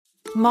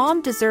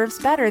Mom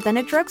deserves better than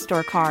a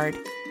drugstore card.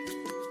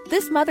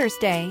 This Mother's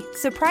Day,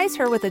 surprise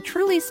her with a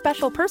truly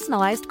special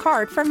personalized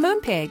card from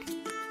Moonpig.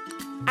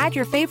 Add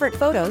your favorite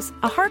photos,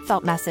 a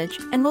heartfelt message,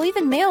 and we'll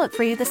even mail it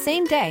for you the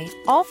same day,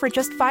 all for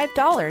just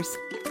 $5.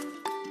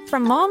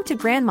 From mom to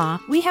grandma,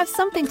 we have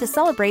something to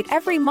celebrate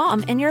every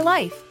mom in your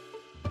life.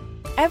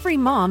 Every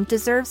mom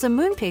deserves a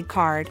Moonpig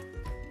card.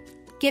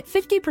 Get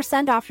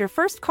 50% off your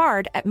first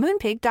card at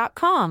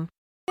moonpig.com.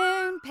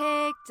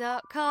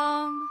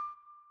 Moonpig.com.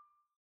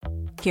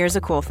 Here's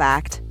a cool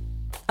fact.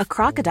 A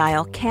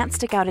crocodile can't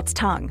stick out its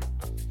tongue.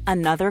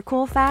 Another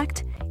cool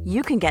fact,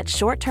 you can get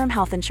short-term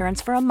health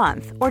insurance for a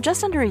month or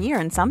just under a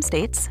year in some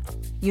states.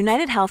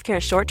 United Healthcare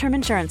short-term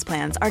insurance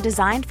plans are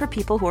designed for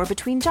people who are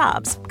between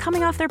jobs,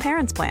 coming off their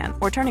parents' plan,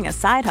 or turning a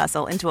side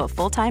hustle into a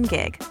full-time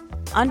gig.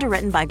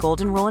 Underwritten by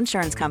Golden Rule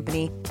Insurance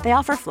Company, they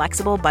offer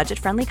flexible,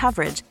 budget-friendly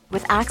coverage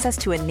with access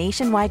to a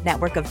nationwide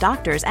network of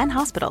doctors and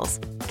hospitals.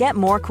 Get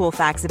more cool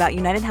facts about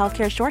United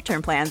Healthcare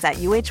short-term plans at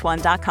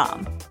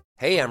uh1.com.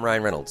 Hey, I'm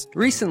Ryan Reynolds.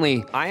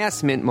 Recently, I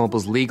asked Mint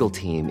Mobile's legal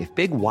team if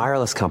big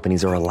wireless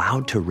companies are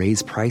allowed to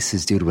raise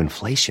prices due to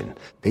inflation.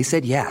 They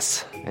said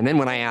yes. And then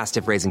when I asked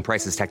if raising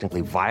prices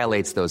technically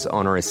violates those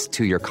onerous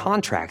two-year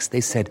contracts, they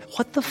said,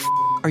 "What the f***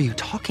 are you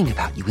talking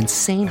about, you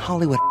insane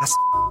Hollywood ass?"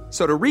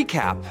 So to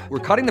recap, we're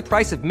cutting the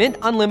price of Mint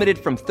Unlimited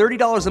from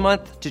 $30 a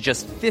month to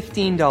just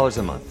 $15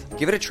 a month.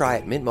 Give it a try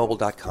at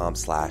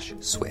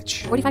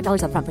mintmobile.com/switch.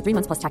 $45 up front for 3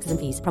 months plus taxes and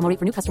fees. Promo rate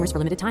for new customers for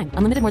limited time.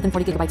 Unlimited more than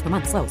 40 gigabytes per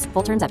month. Slows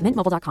full terms at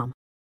mintmobile.com.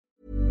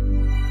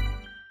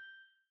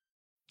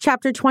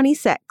 Chapter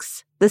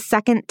 26, The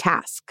Second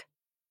Task.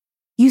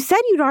 You said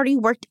you'd already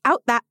worked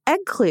out that egg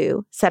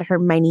clue, said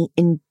Hermione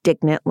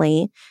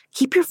indignantly.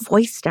 Keep your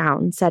voice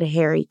down, said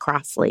Harry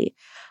crossly.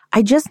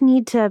 I just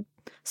need to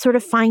sort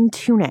of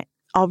fine-tune it,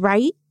 all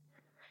right?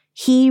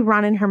 He,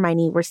 Ron, and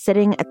Hermione were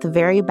sitting at the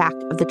very back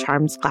of the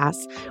charms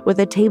class with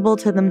a table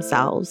to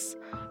themselves.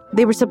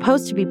 They were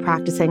supposed to be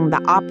practicing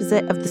the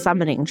opposite of the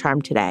summoning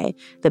charm today,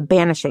 the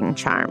banishing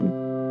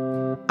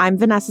charm. I'm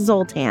Vanessa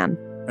Zoltan.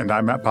 And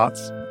I'm Matt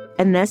Potts.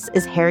 And this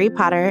is Harry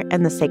Potter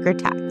and the Sacred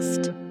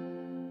Text.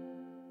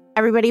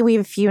 Everybody, we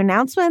have a few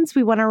announcements.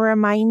 We want to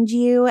remind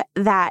you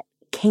that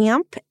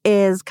camp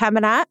is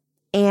coming up.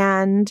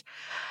 And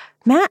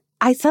Matt,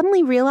 I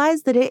suddenly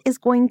realized that it is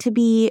going to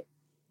be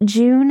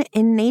June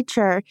in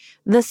nature,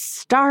 the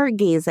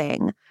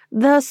stargazing.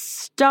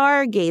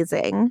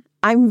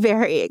 I'm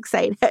very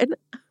excited.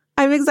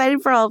 I'm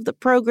excited for all of the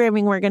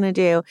programming we're going to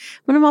do,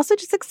 but I'm also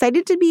just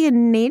excited to be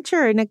in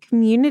nature, in a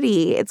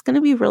community. It's going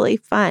to be really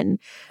fun.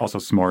 Also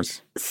s'mores.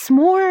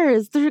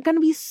 S'mores. There are going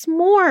to be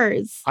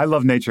s'mores. I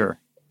love nature,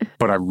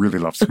 but I really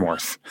love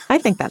s'mores. I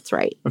think that's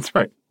right. That's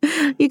right.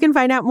 You can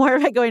find out more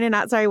by going to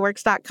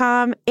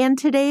notsorryworks.com. And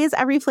today's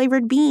Every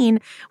Flavored Bean,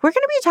 we're going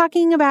to be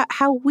talking about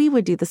how we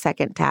would do the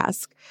second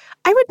task.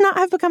 I would not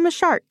have become a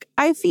shark.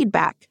 I have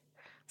feedback.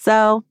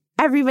 So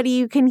everybody,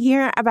 you can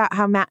hear about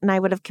how Matt and I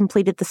would have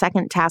completed the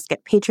second task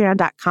at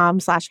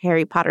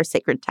patreon.com/Harry Potter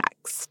Sacred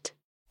Text.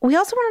 We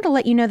also wanted to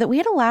let you know that we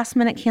had a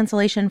last-minute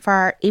cancellation for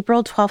our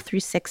April 12th through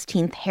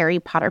 16th Harry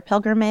Potter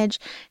pilgrimage.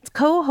 It's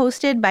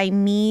co-hosted by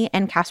me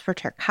and Casper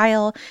ter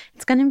Kuile.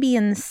 It's going to be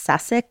in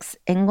Sussex,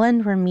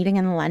 England. We're meeting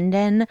in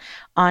London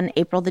on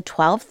April the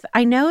 12th.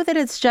 I know that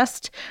it's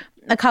just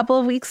a couple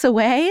of weeks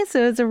away,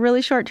 so it's a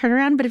really short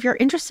turnaround. But if you're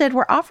interested,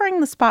 we're offering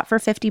the spot for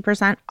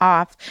 50%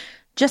 off,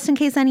 just in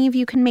case any of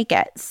you can make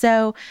it.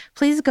 So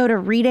please go to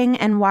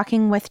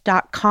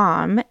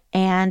readingandwalkingwith.com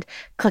and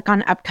click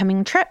on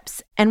upcoming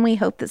trips. And we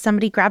hope that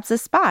somebody grabs a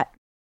spot.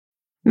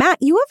 Matt,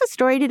 you have a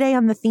story today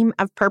on the theme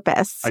of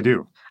purpose. I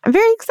do. I'm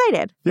very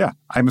excited. Yeah,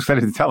 I'm excited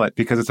to tell it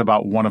because it's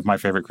about one of my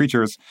favorite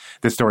creatures.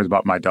 This story is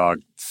about my dog,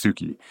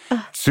 Suki.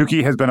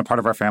 Suki has been a part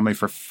of our family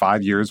for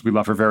 5 years. We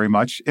love her very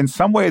much. In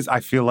some ways, I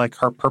feel like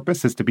her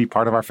purpose is to be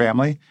part of our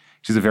family.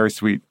 She's a very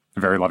sweet,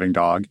 very loving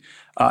dog.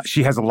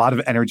 She has a lot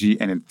of energy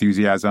and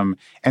enthusiasm,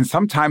 and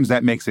sometimes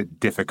that makes it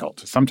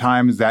difficult.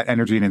 Sometimes that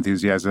energy and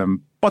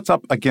enthusiasm butts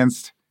up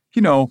against,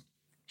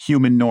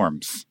 human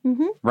norms,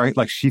 right?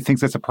 Like she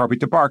thinks it's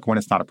appropriate to bark when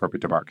it's not appropriate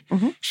to bark.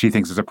 She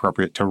thinks it's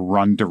appropriate to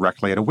run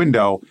directly at a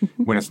window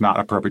when it's not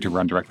appropriate to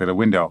run directly at a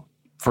window.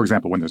 For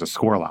example, when there's a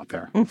squirrel out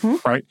there,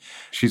 right?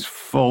 She's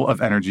full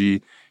of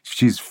energy.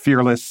 She's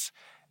fearless,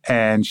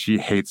 and she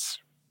hates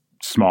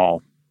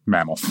small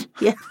mammals.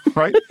 Yeah.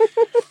 Right?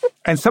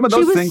 And some of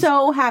those things... She was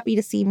so happy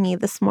to see me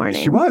this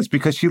morning. She was,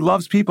 because she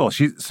loves people.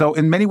 So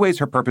in many ways,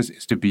 her purpose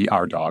is to be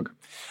our dog.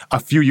 A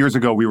few years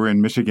ago, we were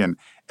in Michigan,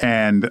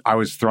 and I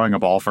was throwing a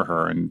ball for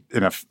her in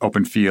an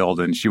open field,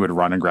 and she would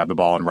run and grab the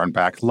ball and run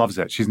back. Loves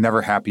it. She's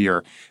never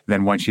happier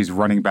than when she's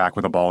running back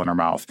with a ball in her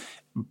mouth.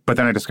 But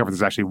then I discovered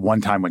there's actually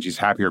one time when she's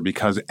happier,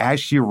 because as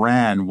she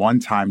ran one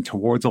time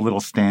towards a little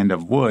stand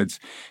of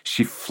woods,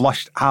 she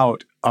flushed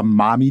out a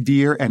mommy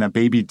deer and a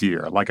baby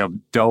deer, like a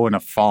doe and a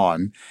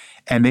fawn,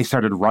 and they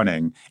started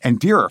running. And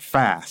deer are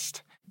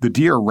fast. The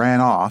deer ran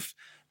off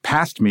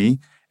past me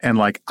and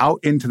out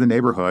into the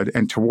neighborhood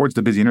and towards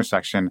the busy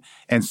intersection.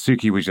 And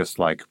Suki was just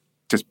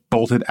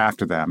bolted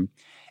after them.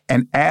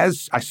 And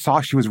as I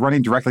saw she was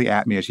running directly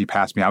at me as she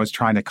passed me, I was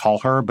trying to call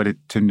her, but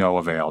to no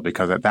avail,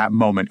 because at that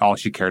moment, all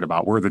she cared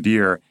about were the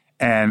deer.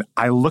 And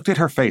I looked at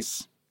her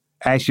face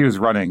as she was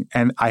running,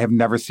 and I have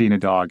never seen a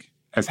dog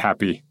as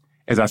happy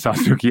as I saw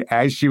Suki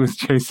as she was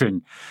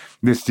chasing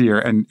this deer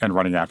and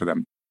running after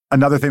them.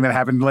 Another thing that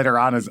happened later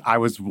on is I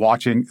was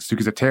watching,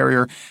 Suki's a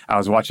terrier, I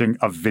was watching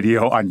a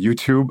video on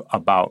YouTube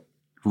about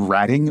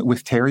ratting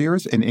with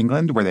terriers in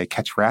England, where they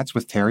catch rats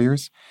with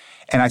terriers.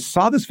 And I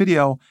saw this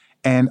video,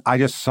 and I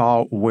just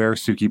saw where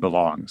Suki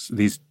belongs.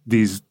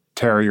 These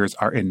terriers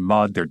are in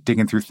mud. They're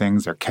digging through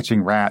things. They're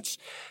catching rats.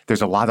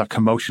 There's a lot of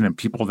commotion and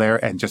people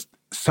there, and just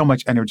so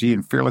much energy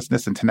and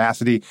fearlessness and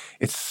tenacity.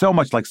 It's so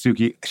much like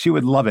Suki. She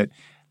would love it.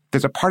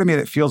 There's a part of me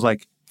that feels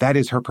like that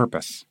is her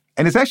purpose.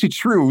 And it's actually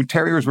true.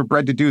 Terriers were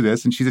bred to do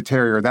this, and she's a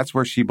terrier. That's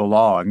where she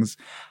belongs.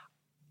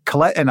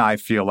 Colette and I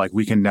feel like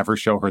we can never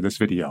show her this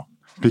video,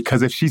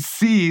 because if she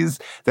sees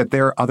that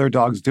there are other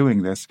dogs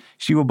doing this,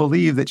 she will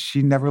believe that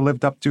she never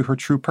lived up to her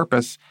true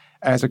purpose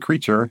as a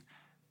creature,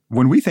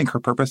 when we think her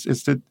purpose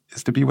is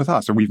to be with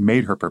us, or we've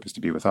made her purpose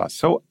to be with us.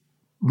 So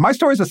my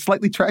story is a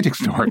slightly tragic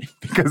story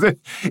because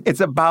it's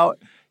about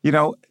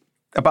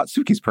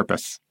Suki's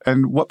purpose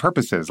and what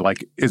purpose is.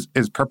 Like, is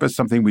purpose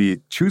something we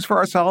choose for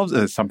ourselves?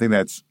 Is it something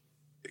that's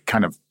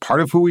kind of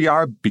part of who we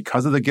are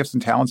because of the gifts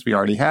and talents we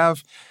already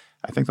have?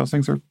 I think those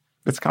things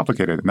it's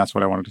complicated, and that's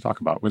what I wanted to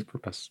talk about with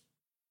purpose.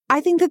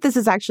 I think that this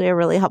is actually a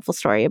really helpful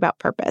story about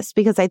purpose,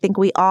 because I think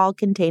we all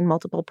contain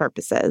multiple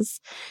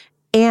purposes.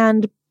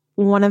 And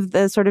one of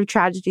the sort of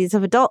tragedies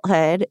of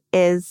adulthood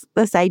is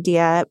this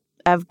idea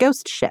of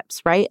ghost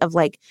ships, right? Of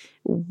like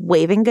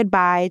waving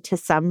goodbye to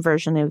some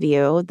version of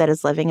you that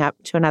is living up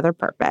to another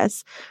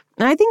purpose.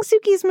 And I think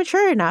Suki's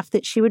mature enough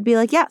that she would be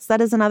like, yes,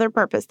 that is another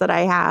purpose that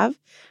I have,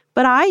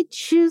 but I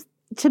choose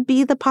to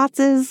be the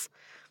Potts'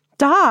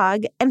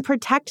 dog and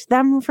protect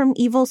them from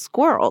evil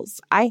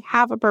squirrels. I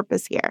have a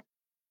purpose here.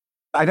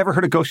 I never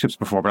heard of ghost ships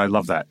before, but I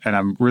love that. And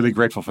I'm really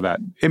grateful for that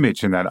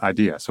image and that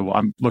idea. So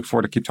I'm looking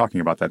forward to keep talking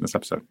about that in this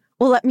episode.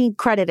 Well, let me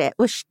credit it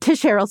to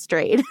Cheryl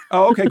Strayed.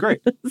 Oh, okay,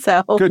 great.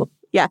 So, good.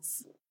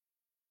 Yes.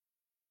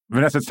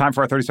 Vanessa, it's time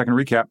for our 30-second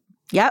recap.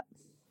 Yep.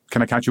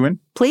 Can I count you in?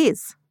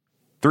 Please.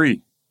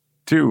 3,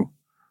 2,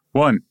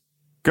 1,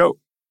 go.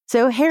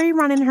 So Harry,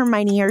 Ron, and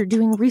Hermione are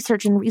doing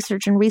research. And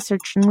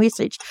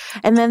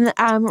then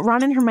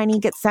Ron and Hermione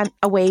get sent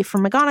away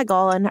from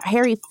McGonagall, and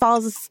Harry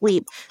falls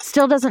asleep,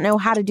 still doesn't know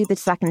how to do the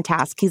second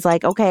task. He's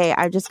like, okay,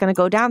 I'm just going to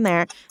go down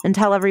there and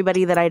tell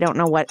everybody that I don't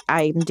know what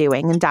I'm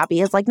doing. And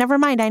Dobby is like, never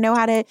mind, I know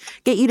how to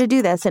get you to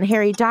do this. And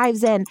Harry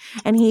dives in,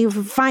 and he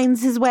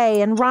finds his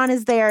way, and Ron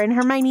is there, and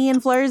Hermione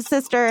and Fleur's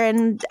sister,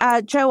 and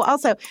Cho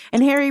also.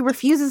 And Harry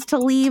refuses to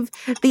leave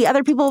the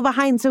other people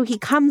behind, so he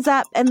comes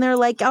up, and they're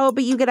like, oh,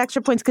 but you get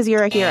extra points because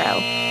you're a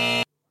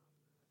hero.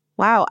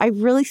 Wow, I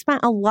really spent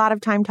a lot of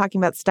time talking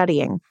about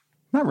studying.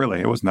 Not really.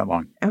 It wasn't that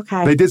long.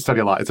 Okay. They did study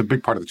a lot. It's a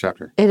big part of the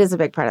chapter. It is a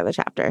big part of the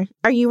chapter.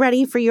 Are you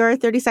ready for your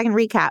 30-second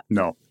recap?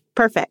 No.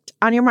 Perfect.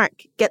 On your mark,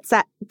 get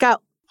set, go.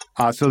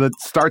 So that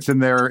starts in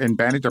there in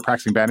bandage. They're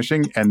practicing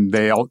banishing, and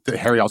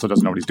Harry also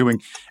doesn't know what he's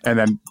doing.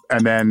 And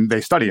then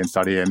they study,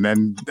 and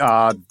then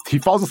he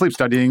falls asleep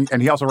studying,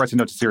 and he also writes a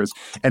note to Sirius.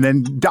 And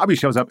then Dobby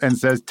shows up and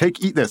says,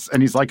 eat this.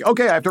 And he's like,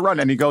 okay, I have to run.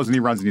 And he goes and he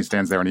runs and he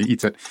stands there and he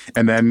eats it.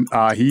 And then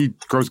he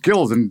grows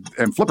gills and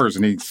flippers,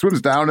 and he swims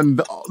down,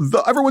 and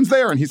everyone's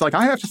there. And he's like,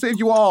 I have to save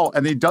you all.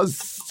 And he does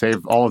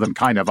save all of them,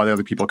 kind of.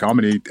 Other people come,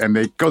 and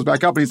they goes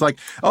back up, and he's like,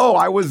 oh,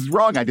 I was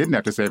wrong. I didn't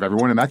have to save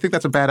everyone. And I think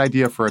that's a bad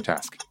idea for a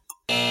task.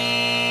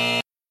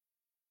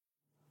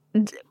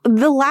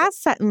 The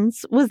last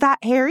sentence, was that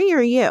Harry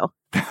or you?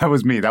 That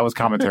was me. That was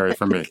commentary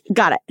from me.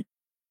 Got it.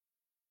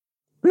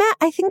 Matt,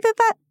 I think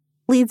that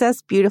leads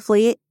us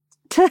beautifully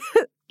to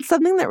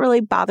something that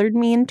really bothered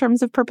me in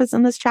terms of purpose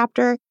in this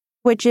chapter,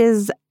 which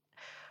is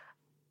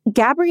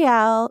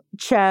Gabrielle,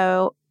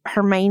 Cho,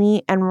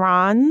 Hermione, and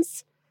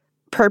Ron's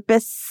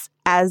purpose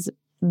as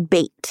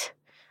bait,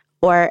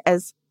 or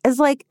as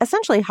like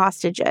essentially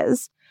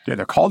hostages. Yeah,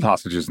 they're called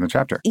hostages in the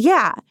chapter.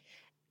 Yeah.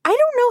 I don't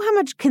know how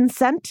much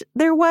consent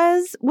there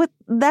was with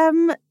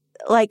them,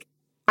 like,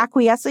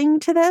 acquiescing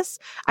to this.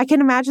 I can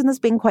imagine this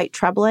being quite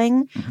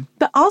troubling. Mm-hmm.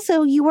 But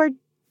also, you are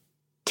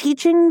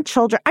teaching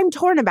children. I'm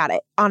torn about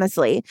it,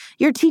 honestly.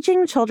 You're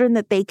teaching children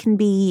that they can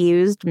be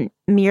used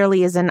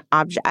merely as an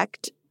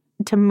object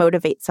to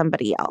motivate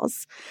somebody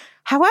else.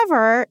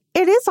 However,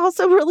 it is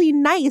also really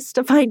nice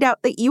to find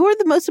out that you are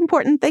the most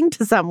important thing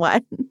to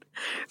someone,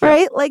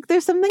 right? Yeah. Like,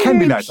 there's something can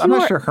very be nice. pure. I'm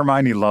not sure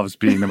Hermione loves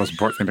being the most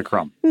important thing to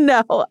Crumb.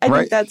 No, I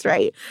think that's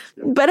right.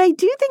 But I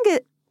do think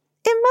it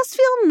must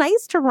feel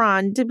nice to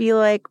Ron to be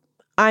like,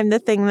 I'm the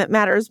thing that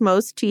matters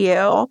most to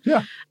you.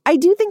 Yeah. I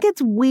do think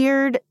it's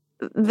weird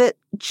that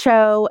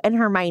Cho and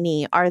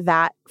Hermione are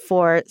that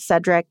for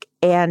Cedric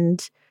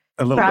and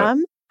Crumb.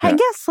 Yeah. I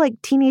guess,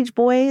 like, teenage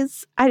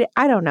boys. I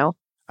don't know.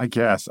 I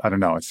guess. I don't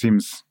know. It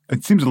seems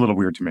a little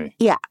weird to me.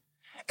 Yeah.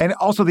 And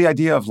also the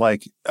idea of,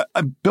 like,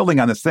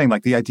 building on this thing,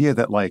 like the idea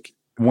that, like,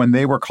 when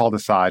they were called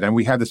aside, and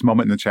we had this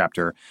moment in the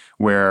chapter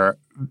where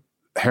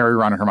Harry,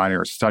 Ron, and Hermione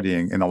are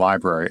studying in the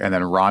library, and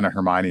then Ron and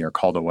Hermione are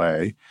called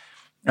away.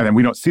 And then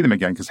we don't see them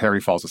again because Harry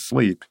falls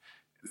asleep.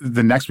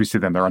 The next we see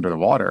them, they're under the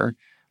water.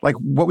 Like,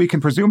 what we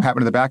can presume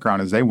happened in the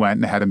background is they went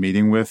and had a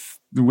meeting with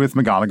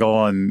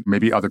McGonagall and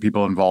maybe other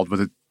people involved with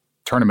the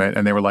tournament.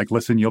 And they were like,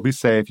 listen, you'll be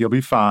safe. You'll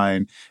be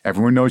fine.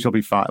 Everyone knows you'll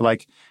be fine.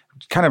 Like,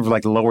 kind of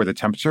like lower the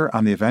temperature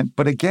on the event.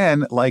 But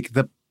again, like,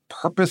 the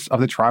purpose of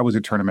the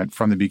Triwizard Tournament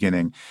from the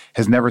beginning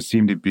has never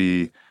seemed to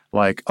be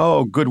like,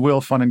 oh,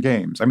 goodwill, fun, and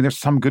games. I mean, there's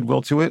some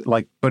goodwill to it,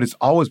 like, but it's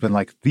always been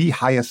like the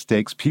highest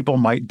stakes. People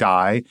might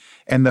die.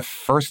 And the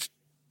first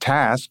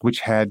task,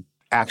 which had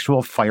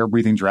actual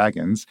fire-breathing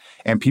dragons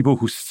and people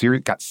who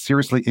got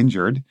seriously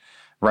injured,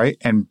 right,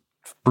 and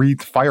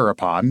breathed fire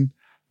upon,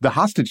 the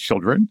hostage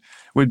children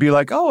would be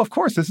like, oh, of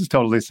course, this is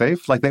totally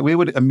safe. Like, we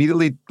would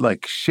immediately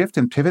like shift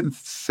and pivot and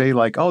say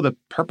like, oh, the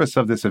purpose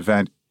of this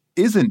event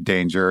isn't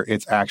danger.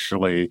 It's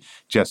actually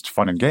just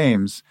fun and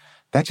games.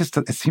 That just,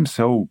 it seems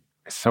so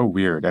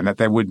weird. And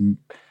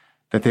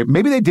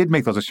maybe they did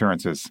make those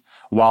assurances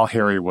while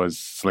Harry was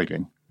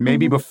sleeping.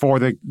 Maybe before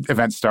the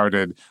event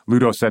started,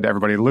 Ludo said to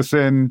everybody,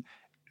 listen,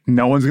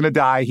 no one's going to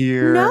die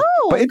here. No.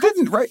 But it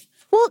didn't, right?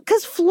 Well,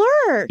 because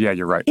Fleur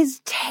you're right.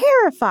 is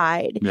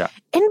terrified. Yeah.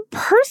 And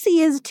Percy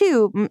is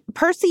too.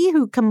 Percy,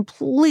 who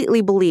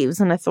completely believes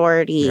in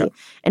authority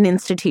and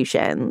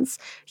institutions,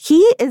 he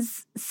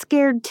is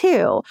scared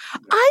too.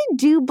 I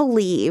do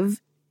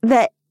believe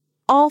that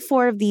all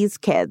four of these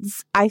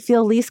kids, I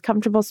feel least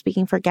comfortable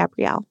speaking for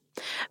Gabrielle,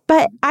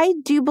 but I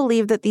do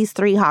believe that these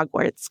three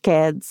Hogwarts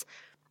kids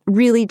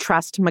really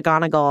trust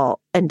McGonagall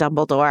and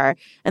Dumbledore.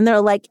 And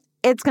they're like,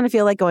 it's going to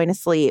feel like going to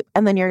sleep,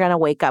 and then you're going to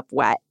wake up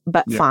wet,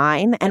 but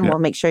fine, and we'll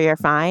make sure you're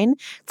fine.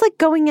 It's like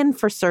going in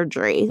for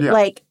surgery. Yeah.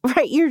 Like,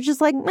 right, you're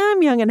just like,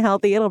 I'm young and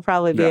healthy. It'll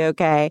probably be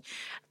okay.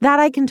 That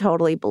I can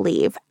totally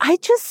believe. I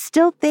just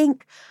still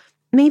think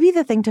maybe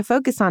the thing to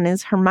focus on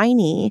is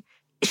Hermione.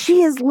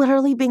 She is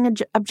literally being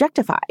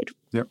objectified.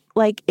 Yep.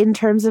 Like, in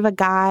terms of a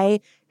guy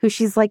who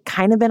she's like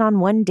kind of been on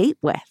one date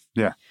with.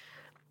 Yeah.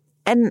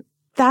 And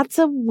that's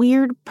a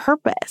weird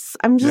purpose.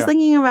 I'm just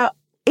thinking about,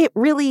 it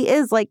really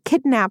is like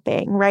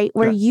kidnapping, right?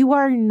 Where you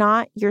are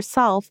not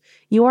yourself.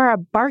 You are a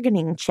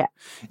bargaining chip.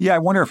 Yeah, I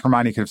wonder if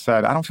Hermione could have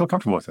said, I don't feel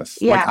comfortable with this.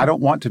 Yeah. Like, I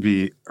don't want to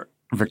be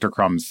Victor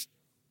Crumb's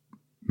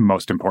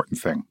most important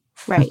thing.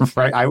 Right.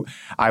 Right?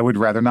 I would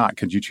rather not.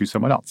 Could you choose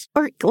someone else?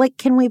 Or, like,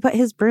 can we put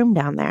his broom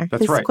down there?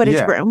 That's his right.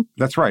 Quidditch broom.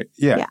 That's right.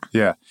 Yeah.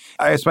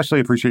 I especially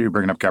appreciate you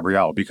bringing up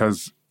Gabrielle,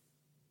 because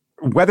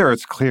whether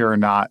it's clear or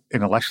not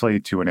intellectually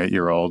to an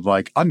 8-year-old,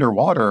 like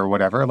underwater or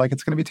whatever, like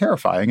it's going to be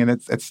terrifying, and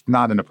it's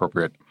not an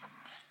appropriate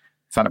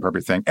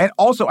thing. And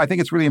also, I think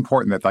it's really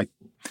important that like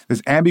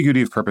this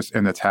ambiguity of purpose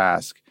in the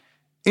task,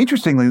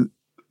 interestingly,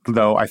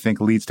 though, I think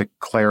leads to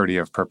clarity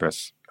of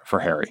purpose for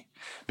Harry.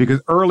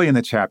 Because early in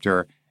the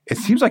chapter, it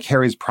seems like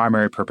Harry's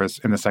primary purpose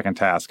in the second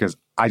task is,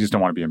 I just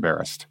don't want to be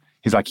embarrassed.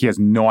 He's like, he has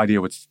no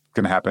idea what's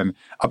going to happen.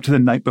 Up to the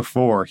night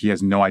before, he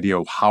has no idea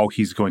how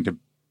he's going to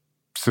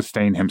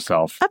sustain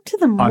himself. Up to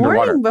the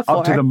morning before.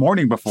 Up to the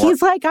morning before.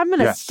 He's like, I'm going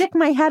to stick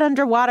my head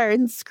underwater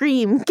and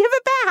scream, give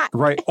it back.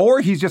 Right. Or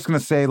he's just going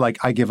to say, like,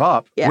 I give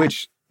up,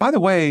 which, by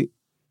the way,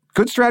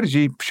 good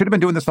strategy. Should have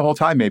been doing this the whole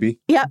time, maybe.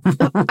 Yep.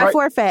 Right? I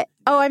forfeit.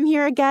 Oh, I'm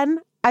here again.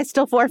 I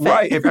still forfeit.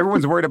 Right. If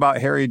everyone's worried about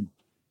Harry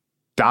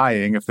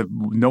dying, if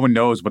no one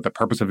knows what the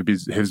purpose of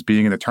his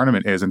being in the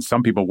tournament is, and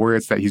some people worry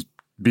it's that he's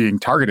being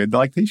targeted,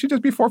 like, he should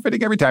just be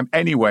forfeiting every time.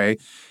 Anyway,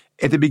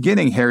 at the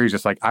beginning, Harry's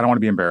just like, I don't want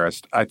to be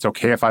embarrassed. It's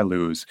okay if I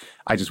lose.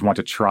 I just want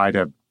to try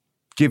to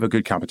give a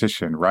good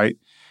competition, right?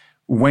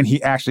 When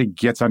he actually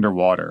gets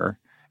underwater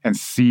and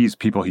sees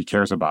people he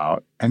cares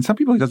about, and some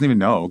people he doesn't even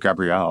know,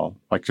 Gabrielle,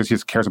 like just he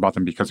just cares about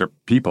them because they're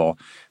people,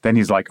 then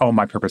he's like, oh,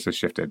 my purpose has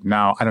shifted.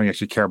 Now I don't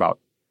actually care about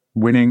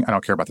winning. I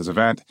don't care about this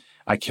event.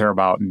 I care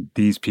about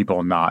these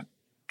people not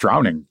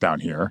drowning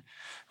down here,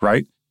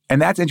 right?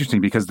 And that's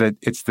interesting because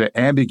it's the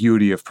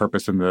ambiguity of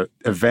purpose in the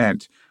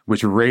event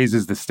which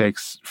raises the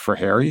stakes for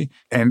Harry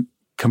and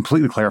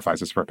completely clarifies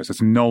his purpose.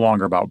 It's no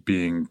longer about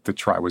being the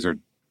Triwizard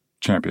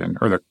champion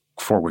or the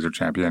Four-Wizard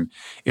champion.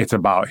 It's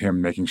about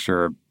him making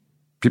sure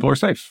people are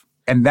safe.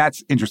 And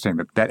that's interesting.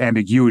 That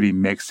ambiguity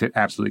makes it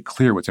absolutely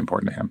clear what's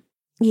important to him.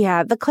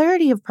 Yeah, the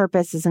clarity of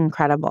purpose is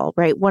incredible,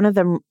 right? One of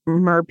the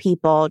mer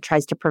people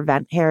tries to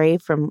prevent Harry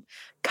from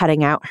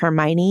cutting out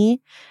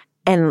Hermione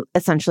and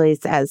essentially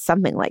says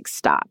something like,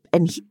 stop.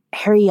 And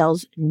Harry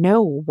yells,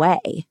 no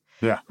way.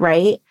 Yeah.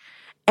 Right?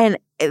 And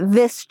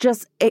this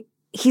just,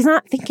 he's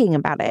not thinking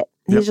about it.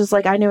 He's just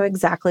like, I know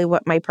exactly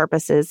what my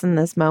purpose is in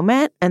this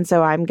moment, and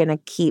so I'm going to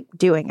keep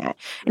doing it.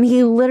 And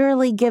he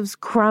literally gives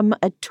Crumb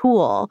a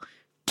tool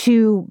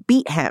to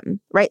beat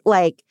him, right?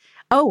 Like,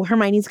 oh,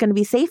 Hermione's going to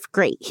be safe?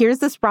 Great. Here's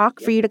this rock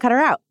for you to cut her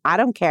out. I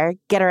don't care.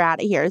 Get her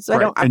out of here so I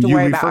don't have to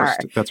worry about her.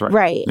 That's right.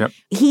 Right. Yep.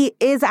 He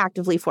is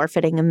actively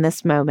forfeiting in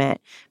this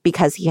moment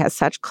because he has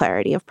such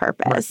clarity of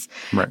purpose.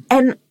 Right.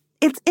 And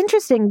it's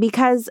interesting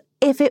because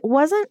if it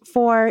wasn't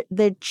for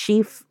the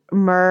chief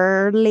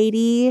mer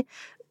lady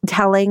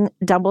telling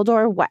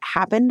Dumbledore what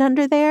happened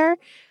under there,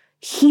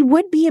 he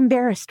would be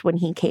embarrassed when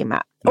he came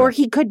up, or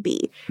he could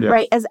be,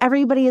 right? As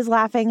everybody is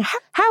laughing,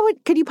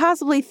 could you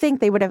possibly think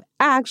they would have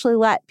actually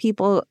let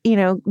people,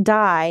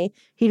 die?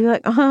 He'd be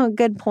like, oh,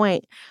 good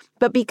point.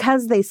 But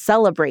because they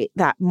celebrate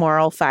that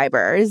moral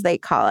fiber, as they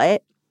call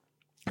it,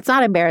 it's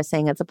not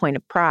embarrassing. It's a point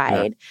of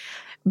pride. Yeah.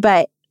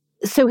 But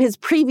so his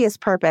previous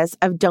purpose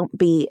of don't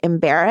be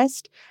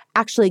embarrassed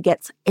actually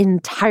gets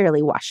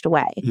entirely washed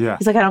away. Yeah.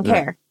 He's like, I don't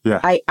care.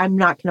 Yeah. I'm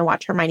not going to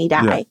watch Hermione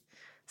die. Yeah.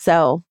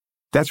 So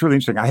that's really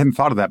interesting. I hadn't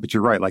thought of that, but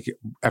you're right. Like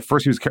at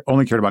first he was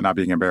only cared about not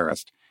being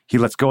embarrassed. He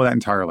lets go of that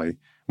entirely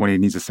when he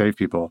needs to save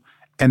people.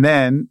 And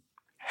then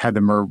had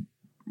the mer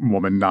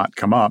woman not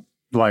come up,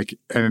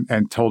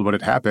 and told what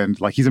had happened,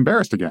 he's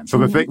embarrassed again. So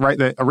the thing, right,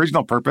 the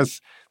original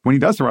purpose, when he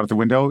does throw out the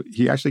window,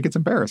 he actually gets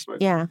embarrassed.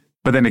 Yeah.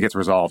 But then it gets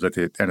resolved at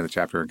the end of the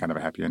chapter and kind of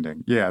a happy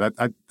ending. Yeah,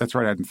 that's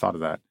right. I hadn't thought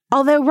of that.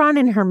 Although Ron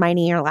and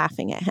Hermione are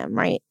laughing at him,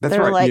 right?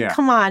 They're like,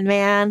 come on,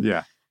 man.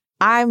 Yeah.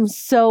 I'm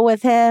so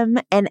with him.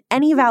 And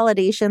any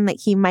validation that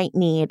he might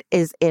need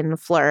is in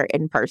Fleur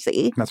and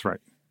Percy. That's right.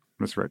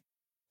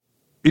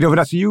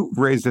 Vanessa, you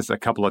raised this a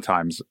couple of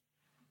times,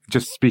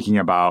 just speaking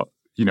about,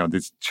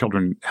 these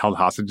children held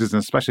hostages, and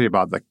especially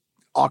about the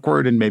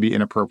awkward and maybe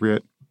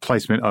inappropriate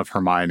placement of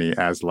Hermione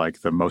as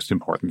the most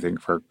important thing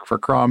for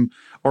Krum,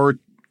 or,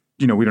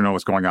 we don't know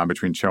what's going on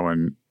between Cho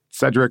and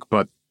Cedric,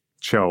 but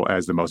Cho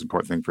as the most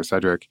important thing for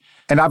Cedric.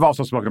 And I've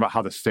also spoken about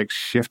how the stakes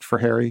shift for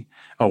Harry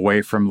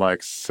away from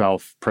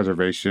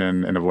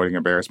self-preservation and avoiding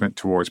embarrassment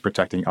towards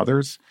protecting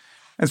others.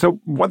 And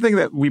so one thing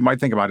that we might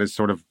think about is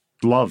sort of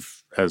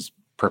love as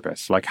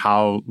purpose,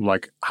 how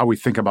we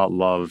think about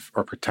love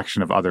or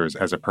protection of others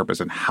as a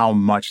purpose, and how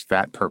much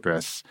that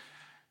purpose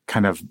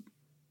kind of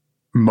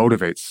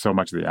motivates so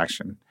much of the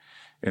action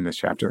in this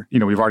chapter.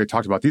 We've already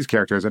talked about these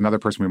characters. Another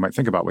person we might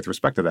think about with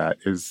respect to that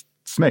is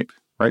Snape,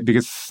 right?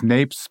 Because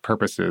Snape's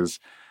purposes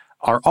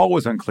are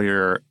always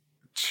unclear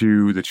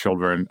to the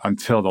children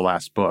until the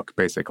last book,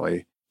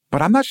 basically.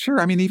 But I'm not sure.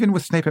 Even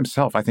with Snape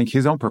himself, I think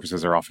his own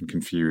purposes are often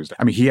confused.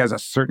 He has a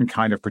certain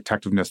kind of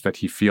protectiveness that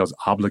he feels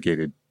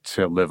obligated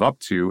to live up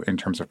to in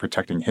terms of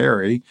protecting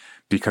Harry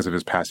because of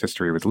his past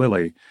history with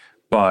Lily.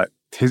 But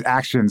his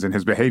actions and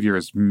his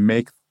behaviors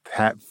make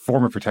that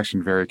form of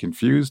protection very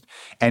confused.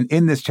 And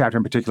in this chapter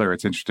in particular,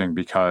 it's interesting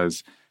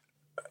because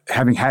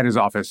having had his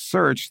office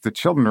searched, the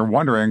children are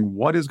wondering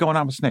what is going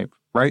on with Snape,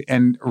 right?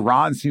 And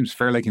Ron seems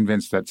fairly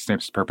convinced that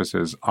Snape's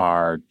purposes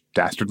are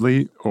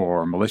dastardly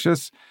or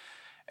malicious.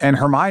 And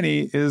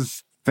Hermione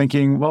is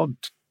thinking, well,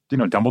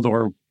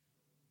 Dumbledore,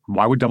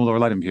 why would Dumbledore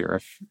let him here?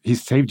 If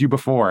he's saved you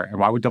before, and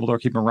why would Dumbledore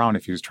keep him around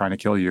if he was trying to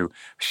kill you?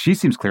 She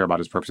seems clear about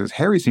his purposes.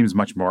 Harry seems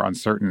much more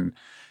uncertain.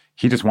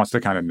 He just wants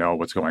to kind of know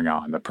what's going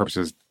on. The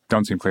purposes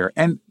don't seem clear.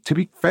 And to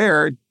be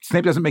fair,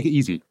 Snape doesn't make it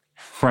easy,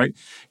 right?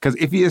 Because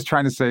if he is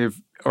trying to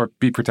save or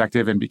be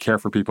protective and care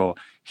for people,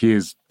 he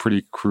is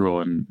pretty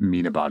cruel and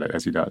mean about it,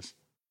 as he does.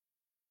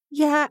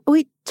 Yeah,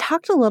 we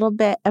talked a little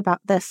bit about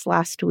this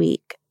last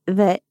week,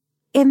 that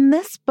in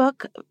this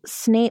book,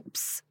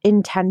 Snape's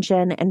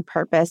intention and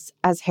purpose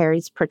as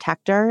Harry's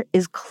protector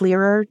is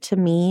clearer to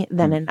me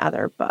than in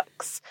other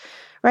books,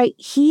 right?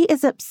 He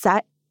is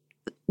upset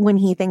when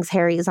he thinks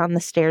Harry is on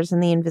the stairs in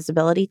the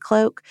invisibility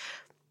cloak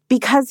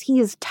because he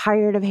is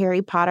tired of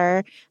Harry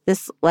Potter.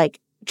 This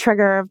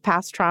trigger of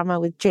past trauma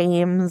with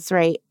James,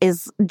 right,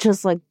 is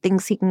just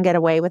thinks he can get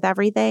away with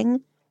everything.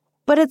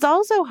 But it's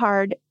also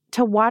hard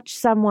to watch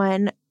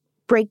someone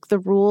break the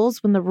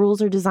rules when the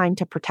rules are designed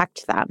to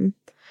protect them.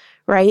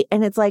 Right.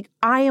 And it's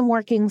I am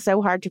working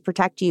so hard to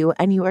protect you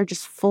and you are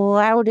just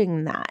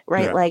flouting that.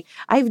 Right. Yeah.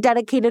 I've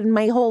dedicated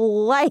my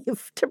whole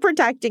life to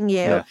protecting you.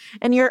 Yeah.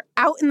 And you're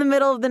out in the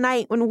middle of the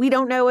night when we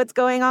don't know what's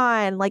going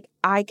on.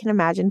 I can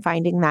imagine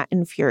finding that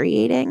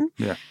infuriating.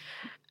 Yeah.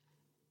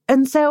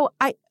 And so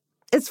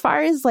as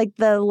far as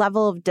the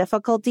level of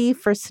difficulty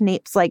for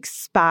Snape's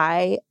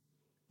spy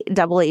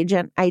double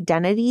agent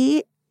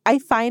identity, I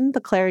find the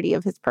clarity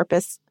of his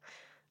purpose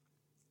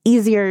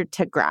easier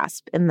to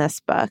grasp in this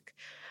book.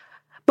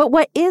 But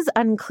what is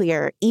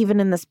unclear, even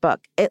in this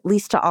book, at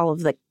least to all of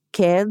the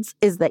kids,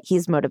 is that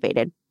he's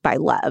motivated by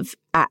love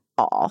at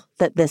all.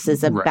 That this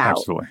is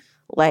about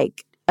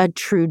a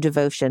true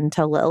devotion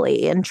to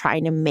Lily and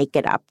trying to make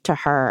it up to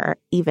her,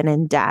 even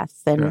in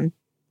death. And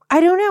I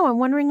don't know. I'm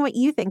wondering what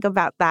you think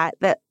about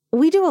that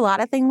we do a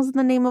lot of things in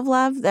the name of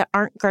love that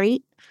aren't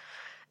great.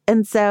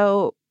 And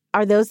so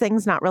are those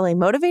things not really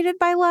motivated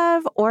by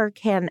love, or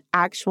can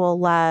actual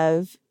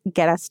love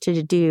get us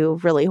to do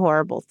really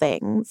horrible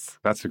things?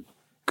 That's a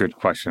good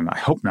question. I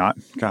hope not.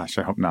 Gosh,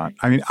 I hope not.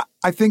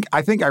 I think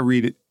I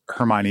read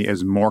Hermione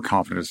as more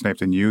confident of Snape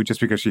than you, just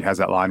because she has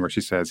that line where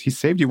she says, he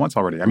saved you once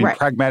already. Right.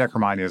 Pragmatic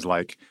Hermione is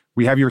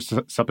we have your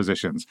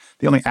suppositions.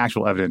 The only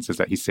actual evidence is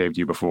that he saved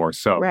you before.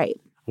 So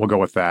we'll go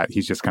with that.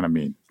 He's just kind of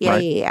mean. Yeah,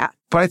 right? yeah.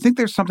 But I think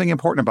there's something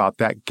important about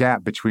that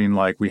gap between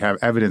we have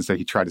evidence that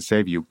he tried to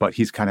save you, but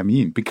he's kind of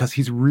mean because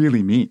he's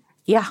really mean.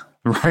 Yeah.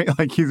 Right?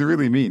 He's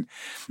really mean.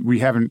 We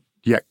haven't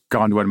yet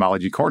gone to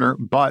etymology corner.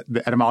 But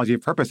the etymology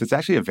of purpose, it's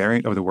actually a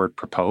variant of the word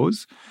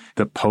propose.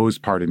 The pose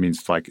part, it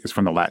means is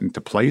from the Latin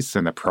to place,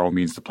 and the pro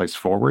means to place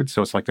forward.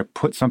 So it's like to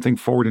put something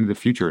forward into the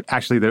future.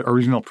 Actually, the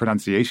original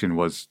pronunciation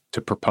was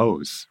to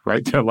propose,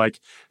 right? To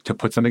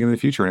put something in the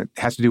future. And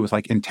it has to do with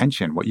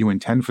intention, what you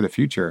intend for the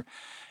future.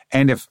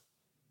 And if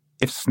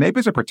Snape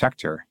is a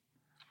protector,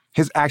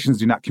 his actions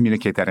do not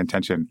communicate that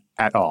intention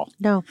at all.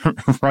 No.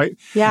 Right?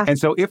 Yeah. And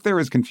so if there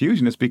is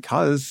confusion, it's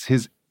because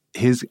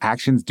his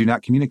actions do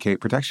not communicate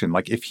protection.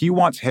 If he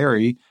wants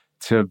Harry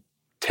to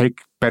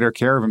take better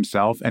care of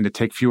himself and to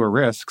take fewer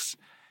risks,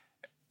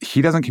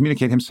 he doesn't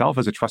communicate himself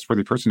as a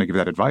trustworthy person to give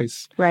that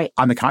advice. Right.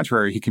 On the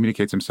contrary, he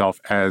communicates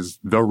himself as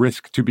the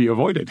risk to be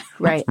avoided.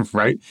 Right.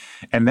 Right?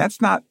 And that's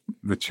not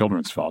the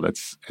children's fault.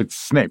 It's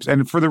Snape's.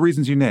 And for the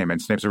reasons you name.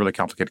 And Snape's a really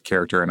complicated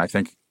character, and I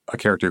think a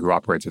character who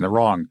operates in the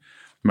wrong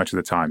much of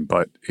the time,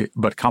 but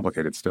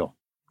complicated still.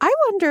 I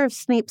wonder if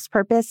Snape's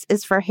purpose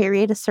is for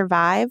Harry to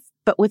survive,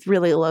 but with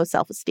really low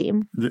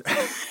self-esteem.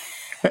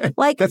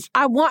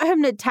 I want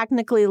him to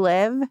technically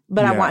live,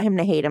 but I want him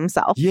to hate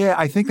himself. Yeah,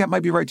 I think that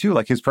might be right too.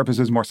 His purpose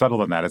is more subtle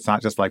than that. It's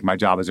not just my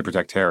job is to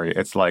protect Harry.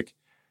 It's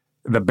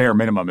the bare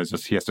minimum is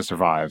just he has to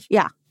survive.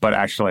 Yeah. But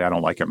actually, I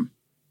don't like him.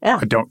 Yeah.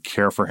 I don't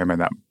care for him in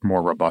that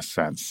more robust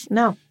sense.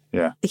 No.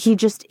 Yeah. He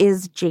just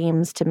is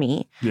James to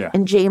me. Yeah.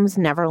 And James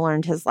never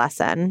learned his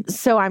lesson.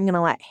 So I'm going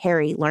to let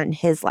Harry learn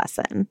his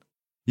lesson.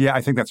 Yeah,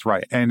 I think that's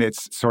right. And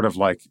it's sort of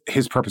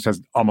his purpose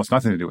has almost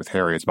nothing to do with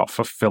Harry. It's about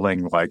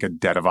fulfilling a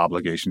debt of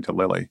obligation to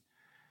Lily.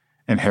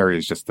 And Harry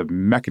is just the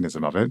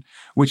mechanism of it,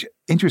 which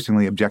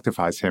interestingly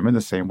objectifies him in the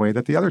same way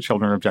that the other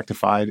children are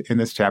objectified in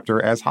this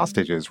chapter as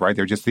hostages, right?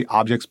 They're just the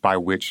objects by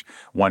which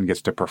one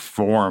gets to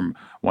perform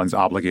one's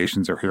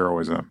obligations or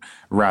heroism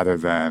rather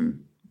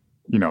than,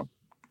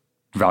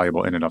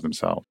 valuable in and of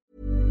themselves.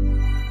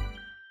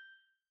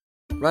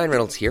 Ryan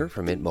Reynolds here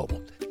from Mint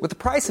Mobile. With the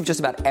price of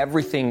just about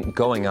everything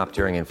going up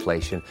during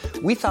inflation,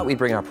 we thought we'd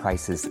bring our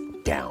prices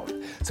down.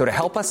 So to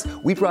help us,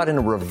 we brought in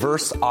a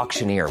reverse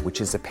auctioneer, which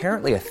is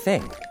apparently a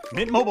thing.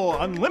 Mint Mobile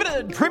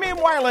Unlimited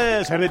Premium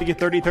Wireless. How to get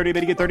 30, 30,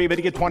 bit to get 30, bit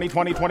to get 20,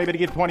 20, 20, bit to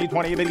get 20,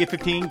 20, bit to get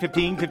 15,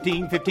 15,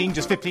 15, 15,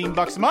 just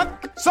 $15 a month?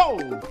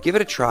 Sold! Give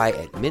it a try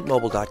at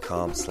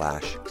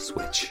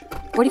mintmobile.com/switch.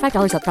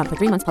 $45 up front for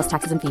 3 months plus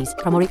taxes and fees.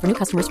 Promo rate for new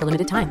customers for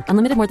limited time.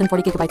 Unlimited more than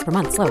 40 gigabytes per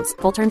month. Slows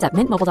full terms at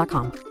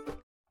mintmobile.com.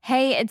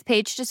 Hey, it's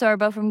Paige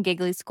DeSorbo from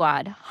Giggly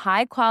Squad.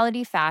 High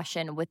quality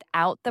fashion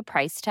without the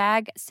price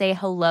tag. Say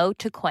hello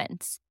to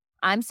Quince.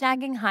 I'm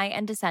snagging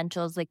high-end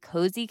essentials like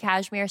cozy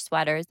cashmere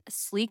sweaters,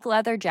 sleek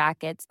leather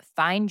jackets,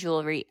 fine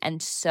jewelry,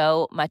 and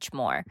so much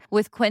more.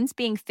 With Quince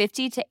being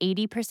 50 to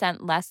 80%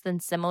 less than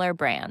similar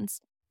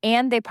brands.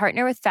 And they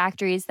partner with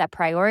factories that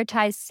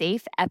prioritize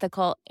safe,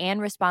 ethical, and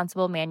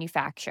responsible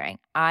manufacturing.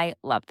 I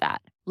love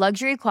that.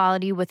 Luxury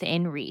quality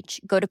within reach.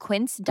 Go to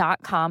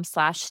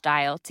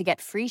quince.com/style to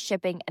get free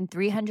shipping and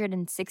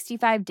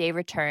 365-day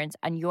returns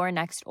on your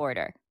next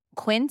order.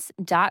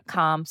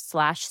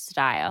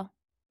 Quince.com/style.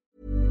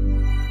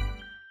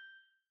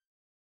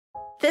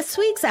 This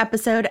week's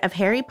episode of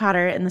Harry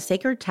Potter and the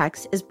Sacred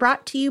Text is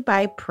brought to you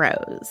by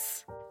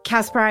Prose.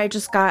 Casper, I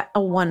just got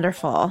a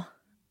wonderful,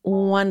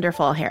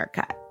 wonderful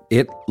haircut.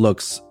 It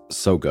looks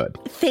so good.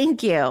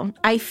 Thank you.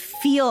 I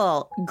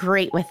feel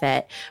great with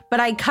it,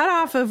 but I cut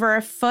off over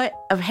a foot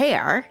of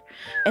hair,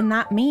 and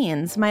that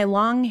means my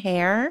long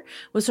hair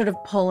was sort of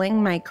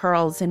pulling my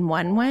curls in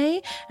one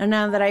way, and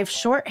now that I have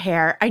short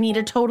hair, I need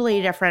a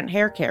totally different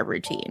hair care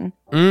routine.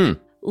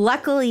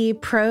 Luckily,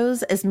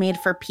 Prose is made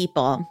for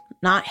people,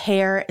 not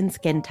hair and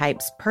skin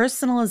types.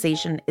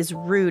 Personalization is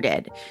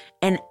rooted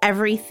in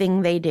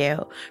everything they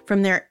do,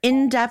 from their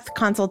in-depth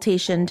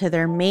consultation to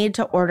their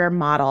made-to-order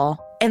model.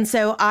 And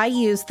so I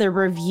used the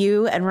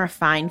review and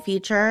refine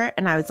feature,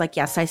 and I was like,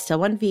 yes, I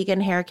still want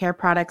vegan hair care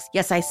products.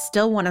 Yes, I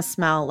still want to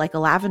smell like a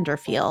lavender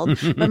field,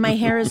 but my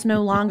hair is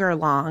no longer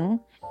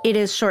long. It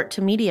is short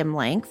to medium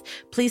length.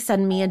 Please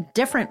send me a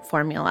different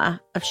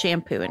formula of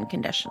shampoo and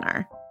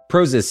conditioner.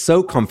 Prose is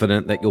so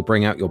confident that you'll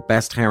bring out your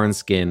best hair and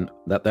skin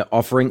that they're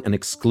offering an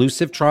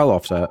exclusive trial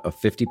offer of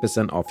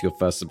 50% off your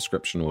first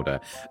subscription order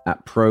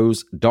at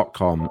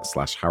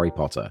prose.com/Harry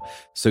Potter.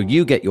 So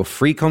you get your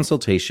free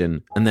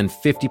consultation and then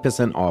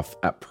 50% off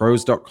at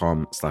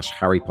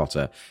prose.com/Harry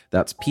Potter.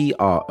 That's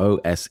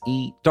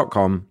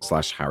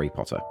PROSE.com/Harry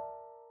Potter.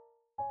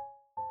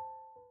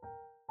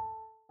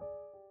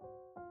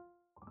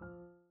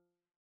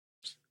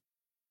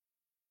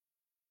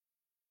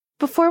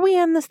 Before we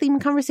end this theme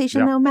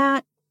conversation, though,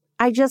 Matt,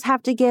 I just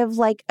have to give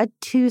a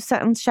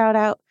 2-sentence shout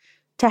out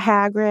to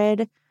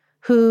Hagrid,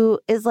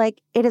 who is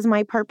it is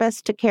my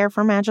purpose to care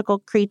for magical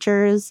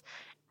creatures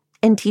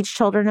and teach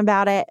children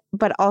about it.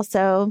 But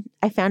also,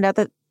 I found out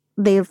that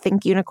they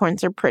think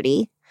unicorns are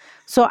pretty.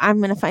 So I'm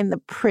going to find the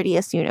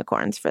prettiest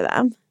unicorns for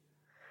them.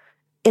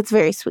 It's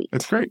very sweet.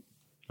 It's great.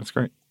 That's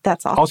great.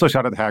 That's all. Also,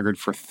 shout out to Hagrid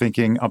for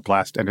thinking a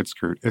blast-ended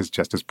Skrewt is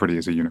just as pretty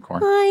as a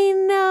unicorn. I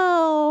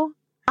know.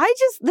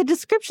 the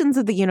descriptions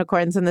of the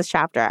unicorns in this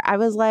chapter, I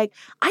was like,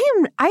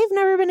 I've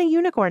never been a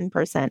unicorn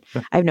person.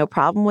 I have no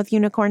problem with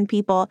unicorn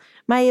people.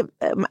 I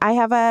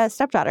have a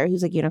stepdaughter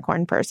who's a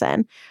unicorn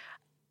person.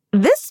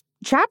 This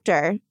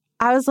chapter,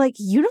 I was like,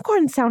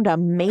 unicorns sound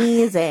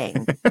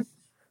amazing.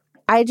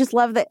 I just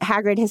love that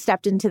Hagrid has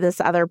stepped into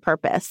this other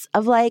purpose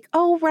of like,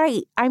 oh,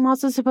 right, I'm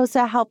also supposed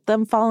to help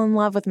them fall in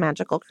love with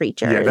magical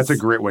creatures. Yeah, that's a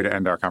great way to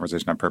end our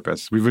conversation on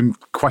purpose. We've been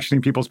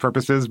questioning people's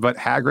purposes, but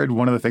Hagrid,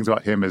 one of the things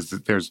about him is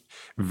that there's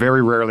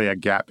very rarely a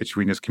gap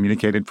between his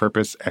communicated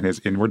purpose and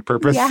his inward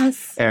purpose.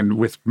 Yes. And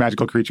with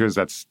magical creatures,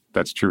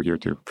 that's true here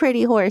too.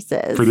 Pretty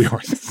horses. Pretty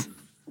horses.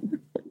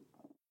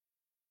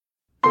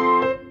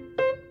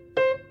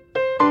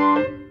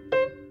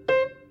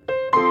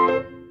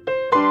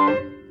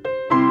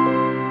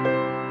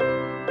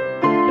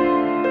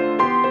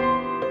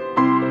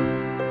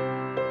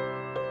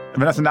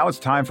 Vanessa, now it's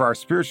time for our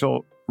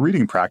spiritual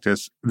reading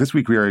practice. This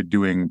week we are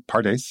doing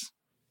Pardes,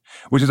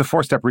 which is a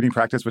 4-step reading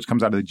practice which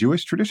comes out of the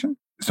Jewish tradition.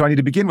 So I need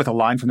to begin with a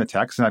line from the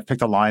text, and I've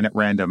picked a line at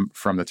random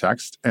from the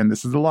text, and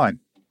this is the line.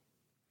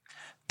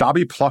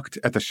 Dobby plucked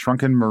at the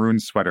shrunken maroon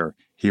sweater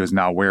he was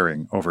now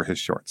wearing over his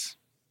shorts.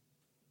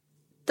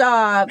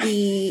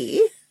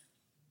 Dobby.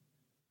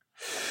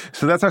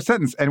 So that's our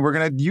sentence. And we're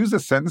going to use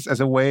this sentence as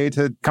a way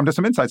to come to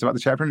some insights about the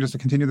chapter and just to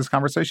continue this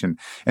conversation.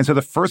 And so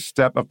the first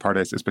step of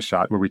Pardes is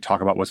Peshat, where we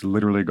talk about what's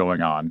literally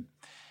going on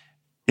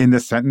in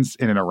this sentence,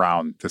 in and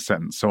around this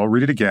sentence. So I'll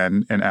read it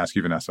again and ask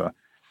you, Vanessa,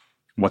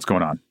 what's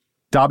going on?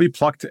 Dobby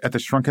plucked at the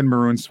shrunken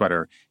maroon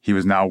sweater he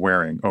was now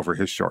wearing over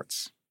his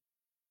shorts.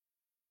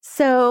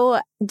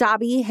 So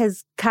Dobby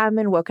has come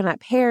and woken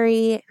up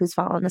Harry, who's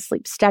fallen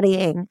asleep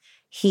studying.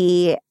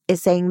 He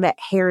is saying that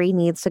Harry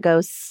needs to go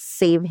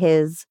save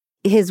his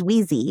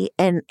Wheezy.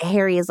 And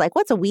Harry is like,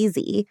 what's a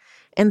Wheezy?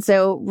 And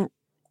so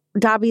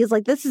Dobby is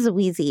like, this is a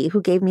Wheezy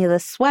who gave me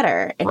this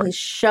sweater. And he's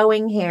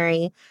showing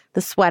Harry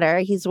the sweater.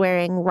 He's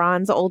wearing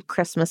Ron's old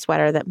Christmas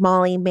sweater that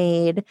Molly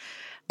made.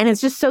 And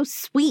it's just so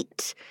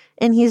sweet.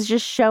 And he's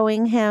just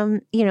showing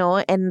him,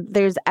 and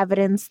there's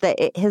evidence that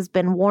it has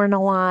been worn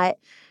a lot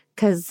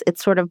because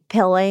it's sort of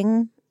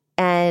pilling.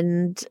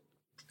 And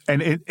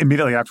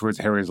immediately afterwards,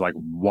 Harry's like,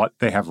 what?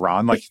 They have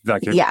Ron? Like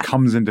it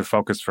comes into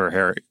focus for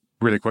Harry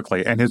really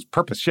quickly. And his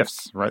purpose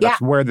shifts, right?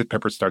 That's where the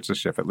purpose starts to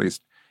shift, at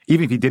least.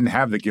 Even if he didn't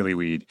have the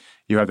gillyweed,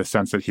 you have the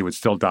sense that he would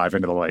still dive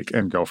into the lake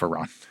and go for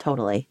Ron.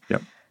 Totally.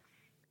 Yep.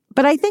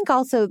 But I think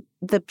also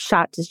the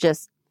shot is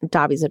just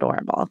Dobby's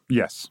adorable.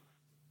 Yes.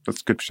 That's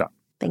a good shot.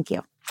 Thank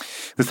you.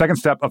 The second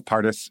step of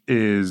Pardes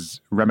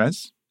is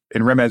Remez.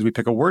 In Remez, we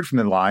pick a word from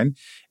the line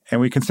and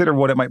we consider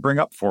what it might bring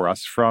up for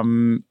us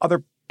from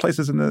other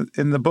places in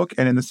the book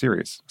and in the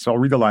series. So I'll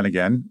read the line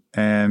again.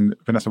 And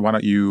Vanessa, why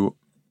don't you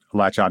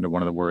latch on to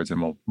one of the words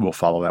and we'll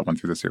follow that one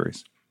through the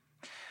series.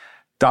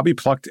 Dobby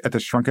plucked at the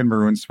shrunken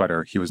maroon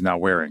sweater he was now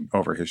wearing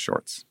over his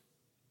shorts.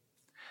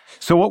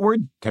 So what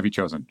word have you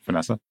chosen,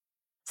 Vanessa?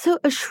 So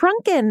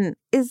shrunken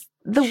is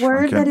the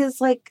word that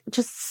is like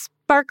just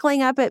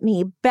sparkling up at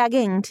me,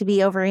 begging to be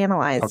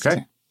overanalyzed.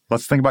 Okay.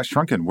 Let's think about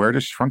shrunken. Where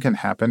does shrunken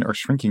happen or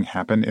shrinking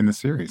happen in the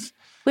series?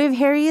 We have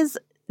Harry's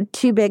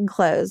two big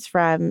clothes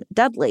from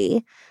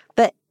Dudley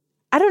that,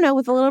 I don't know,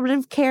 with a little bit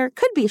of care,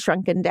 could be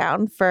shrunken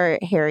down for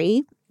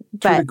Harry.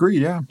 To a degree,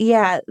 yeah.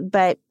 Yeah,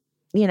 but,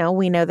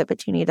 we know that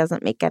Petunia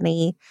doesn't make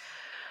any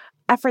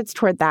efforts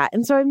toward that.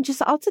 And so I'm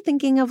just also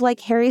thinking of like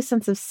Harry's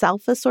sense of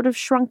self is sort of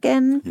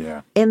shrunken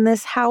in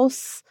this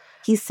house.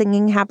 He's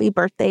singing happy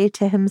birthday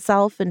to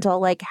himself until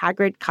like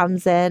Hagrid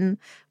comes in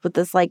with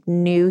this like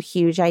new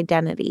huge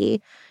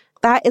identity.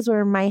 That is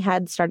where my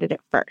head started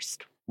at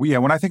first. Well, yeah,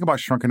 when I think about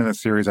shrunken in the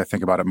series, I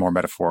think about it more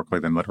metaphorically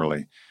than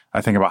literally.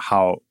 I think about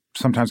how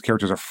sometimes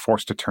characters are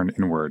forced to turn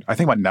inward. I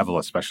think about Neville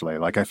especially.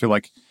 Like I feel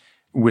like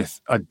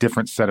with a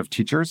different set of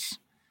teachers,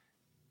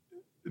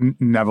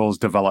 Neville's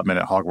development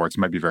at Hogwarts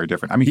might be very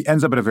different. I mean, he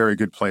ends up at a very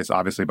good place,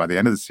 obviously, by the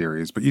end of the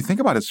series. But you think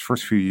about his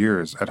first few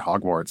years at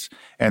Hogwarts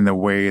and the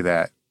way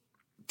that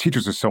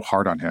teachers are so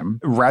hard on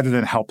him. Rather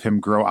than help him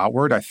grow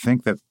outward, I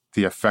think that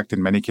the effect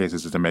in many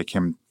cases is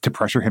to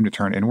pressure him to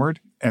turn inward.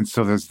 And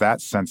so there's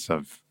that sense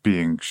of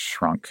being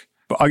shrunk.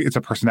 But it's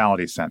a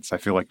personality sense. I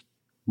feel like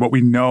what we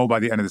know by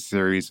the end of the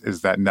series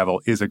is that Neville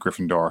is a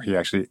Gryffindor. He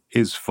actually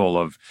is full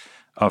of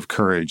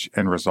courage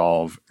and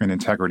resolve and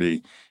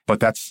integrity. But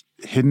that's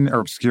hidden or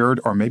obscured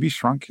or maybe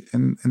shrunk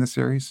in the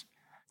series.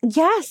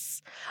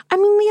 Yes. I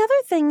mean, the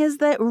other thing is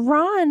that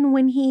Ron,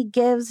 when he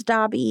gives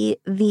Dobby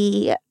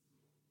the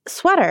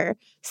sweater,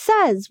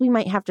 says we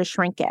might have to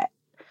shrink it.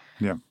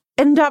 Yeah.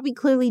 And Dobby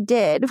clearly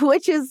did,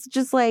 which is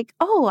just like,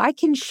 oh, I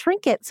can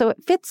shrink it so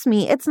it fits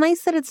me. It's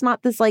nice that it's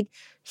not this like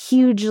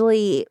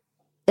hugely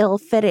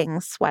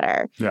ill-fitting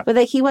sweater, but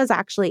that he was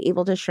actually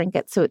able to shrink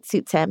it so it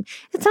suits him.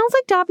 It sounds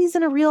like Dobby's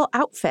in a real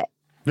outfit,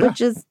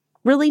 which is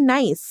really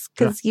nice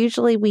because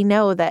usually we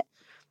know that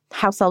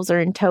house elves are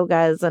in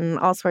togas and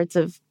all sorts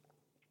of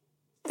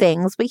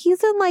things, but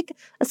he's in like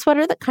a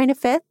sweater that kind of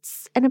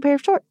fits and a pair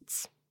of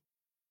shorts.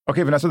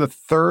 Okay, Vanessa, the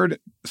third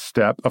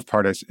step of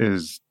Pardes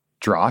is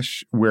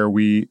Drosh, where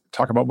we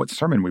talk about what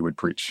sermon we would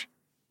preach.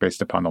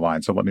 based upon the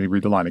line. So let me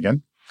read the line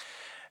again.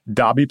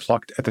 Dobby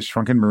plucked at the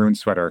shrunken maroon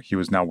sweater he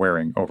was now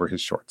wearing over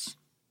his shorts.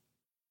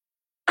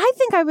 I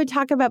think I would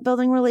talk about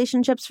building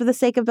relationships for the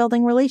sake of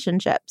building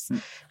relationships,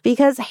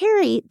 because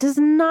Harry does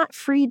not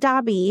free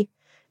Dobby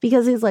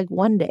because he's like,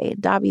 one day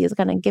Dobby is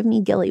going to give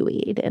me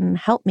gillyweed and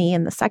help me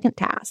in the second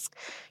task.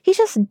 He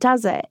just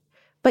does it.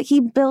 But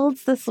he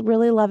builds this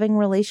really loving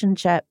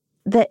relationship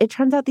that it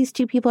turns out these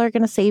two people are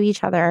going to save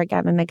each other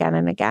again and again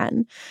and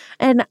again.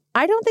 And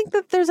I don't think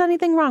that there's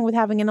anything wrong with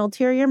having an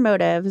ulterior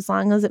motive as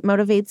long as it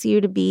motivates you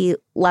to be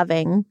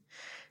loving.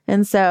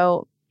 And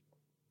so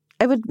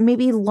I would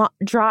maybe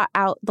draw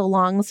out the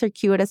long,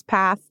 circuitous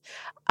path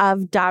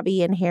of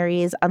Dobby and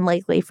Harry's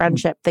unlikely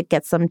friendship that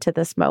gets them to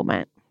this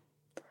moment.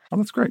 Oh,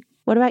 that's great.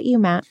 What about you,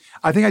 Matt?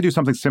 I think I do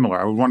something similar.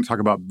 I would want to talk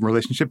about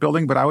relationship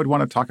building, but I would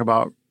want to talk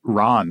about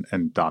Ron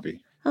and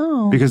Dobby.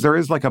 Oh. Because there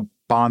is like a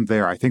bond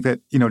there. I think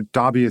that,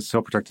 Dobby is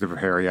so protective of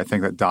Harry. I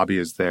think that Dobby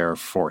is there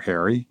for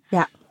Harry.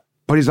 Yeah.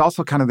 But he's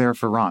also kind of there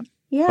for Ron.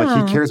 Yeah.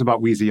 Like he cares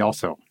about Weasley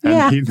also.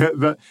 And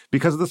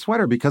because of the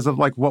sweater, because of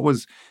like what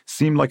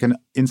seemed like an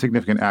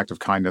insignificant act of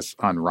kindness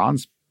on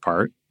Ron's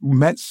part,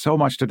 meant so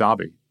much to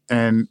Dobby.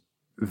 And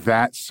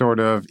that sort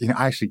of,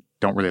 I actually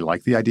don't really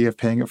like the idea of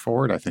paying it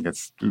forward. I think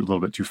it's a little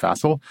bit too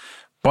facile.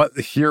 But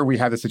here we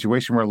have the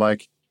situation where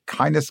like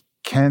kindness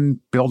can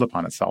build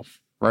upon itself,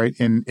 right?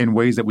 In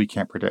ways that we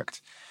can't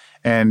predict.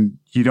 And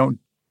you don't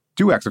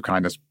do acts of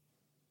kindness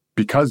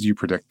because you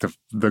predict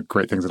the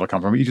great things that'll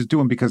come from it. You just do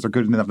them because they're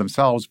good in and of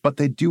themselves, but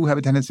they do have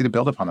a tendency to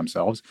build upon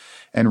themselves.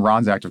 And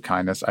Ron's act of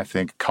kindness, I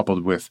think,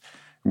 coupled with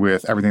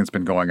everything that's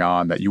been going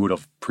on that you would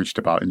have preached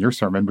about in your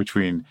sermon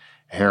between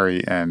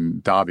Harry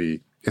and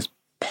Dobby, is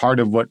part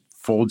of what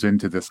folds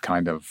into this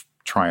kind of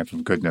triumph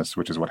of goodness,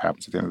 which is what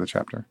happens at the end of the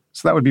chapter.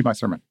 So that would be my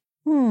sermon.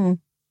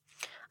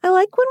 I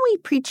like when we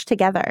preach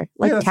together,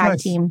 like tag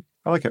team.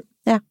 I like it.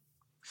 Yeah.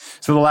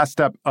 So the last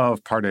step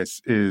of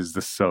Pardes is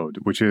the Sode,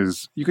 which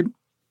is, you could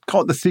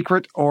call it the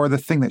secret or the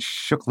thing that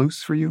shook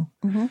loose for you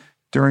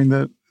during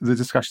the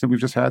discussion that we've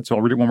just had. So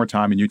I'll read it one more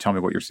time and you tell me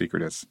what your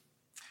secret is.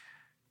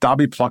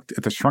 Dobby plucked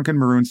at the shrunken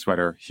maroon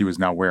sweater he was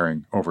now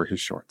wearing over his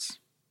shorts.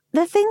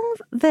 The thing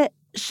that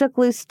shook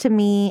loose to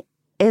me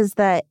is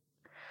that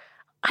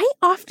I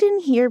often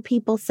hear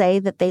people say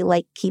that they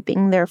like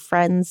keeping their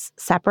friends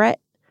separate,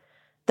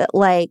 that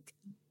like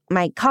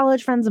my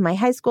college friends and my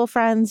high school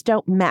friends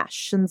don't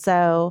mesh. And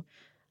so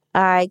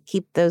I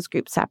keep those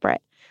groups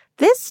separate.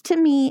 This to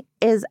me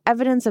is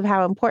evidence of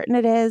how important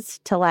it is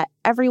to let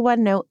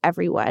everyone know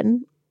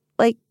everyone.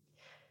 Like,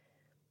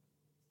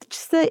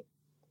 just that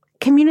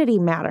community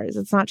matters.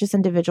 It's not just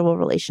individual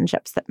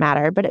relationships that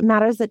matter, but it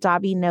matters that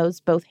Dobby knows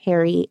both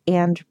Harry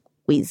and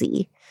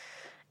Weasley.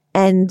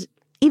 And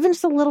even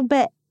just a little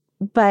bit,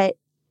 but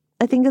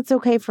I think it's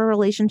okay for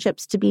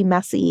relationships to be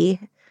messy.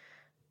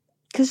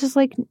 Because just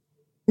like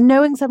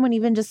knowing someone,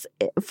 even just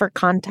for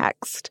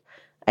context,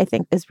 I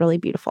think is really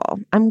beautiful.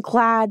 I'm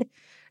glad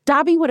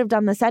Dobby would have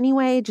done this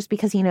anyway, just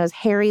because he knows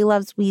Harry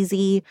loves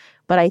Weasley.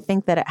 But I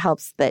think that it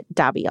helps that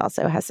Dobby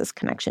also has this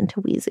connection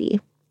to Weasley.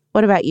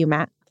 What about you,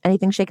 Matt?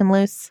 Anything shaken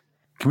loose?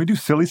 Can we do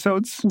silly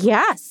sods?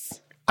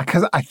 Yes.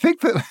 Because I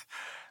think that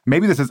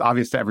maybe this is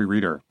obvious to every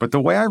reader, but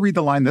the way I read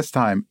the line this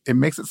time, it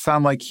makes it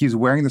sound like he's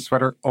wearing the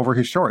sweater over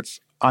his shorts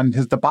on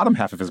the bottom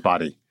half of his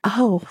body.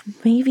 Oh,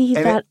 maybe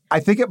and that... I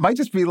think it might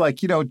just be like,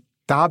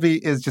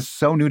 Dobby is just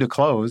so new to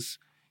clothes.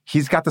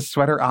 He's got the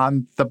sweater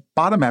on the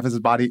bottom half of his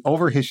body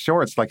over his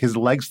shorts, like his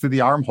legs through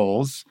the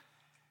armholes.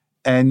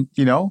 And,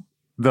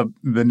 the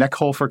neck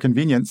hole for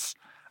convenience.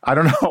 I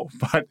don't know,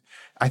 but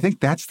I think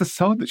that's the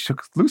sode that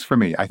shook loose for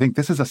me. I think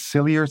this is a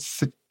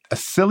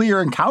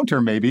sillier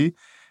encounter maybe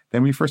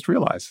than we first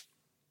realized.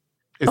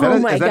 Is that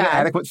an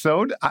adequate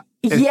sode?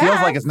 It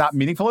feels like it's not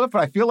meaningful enough,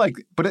 but I feel like,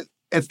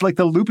 it's like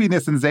the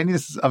loopiness and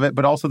zaniness of it,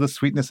 but also the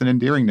sweetness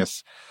and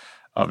endearingness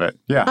of it.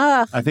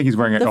 Yeah. I think he's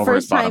wearing it over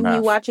his bottom half. The first time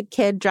you watch a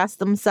kid dress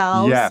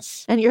themselves.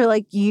 Yes. And you're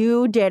like,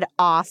 you did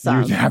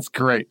awesome. That's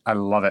great. I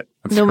love it.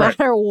 No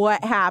matter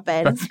what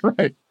happens. That's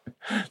right.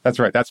 That's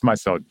right. That's my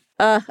sode.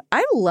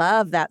 I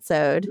love that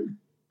sode.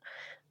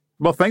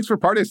 Well, thanks for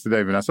Pardes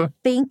today, Vanessa.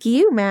 Thank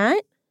you,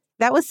 Matt.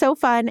 That was so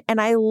fun. And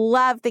I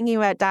love thinking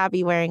about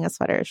Dobby wearing a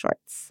sweater or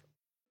shorts.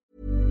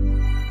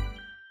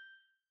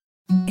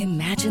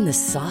 Imagine the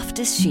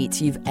softest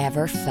sheets you've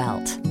ever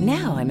felt.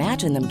 Now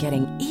imagine them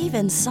getting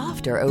even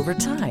softer over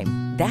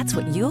time. That's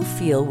what you'll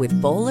feel with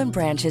Boll &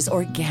 Branch's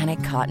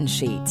organic cotton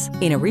sheets.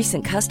 In a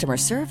recent customer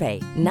survey,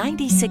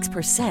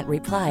 96%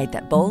 replied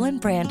that Boll &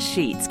 Branch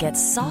sheets get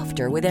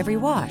softer with every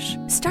wash.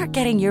 Start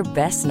getting your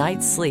best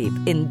night's sleep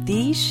in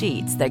these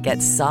sheets that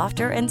get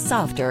softer and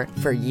softer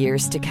for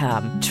years to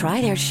come.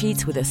 Try their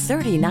sheets with a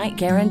 30-night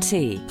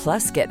guarantee.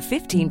 Plus, get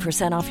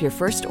 15% off your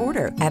first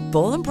order at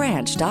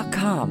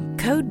bollandbranch.com.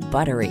 Code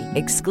BUTTERY.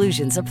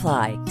 Exclusions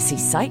apply. See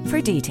site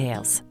for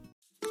details.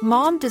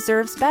 Mom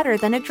deserves better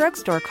than a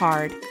drugstore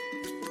card.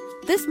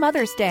 This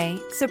Mother's Day,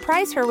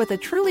 surprise her with a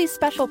truly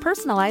special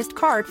personalized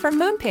card from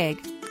Moonpig.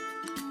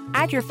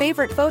 Add your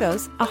favorite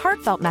photos, a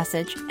heartfelt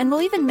message, and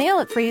we'll even mail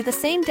it for you the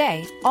same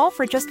day, all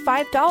for just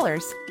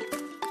 $5.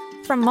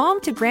 From mom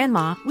to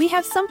grandma, we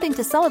have something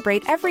to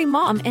celebrate every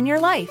mom in your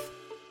life.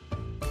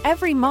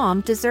 Every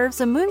mom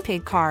deserves a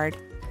Moonpig card.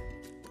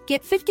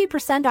 Get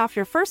 50% off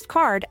your first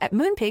card at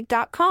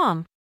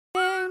Moonpig.com.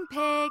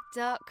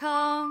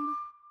 Moonpig.com.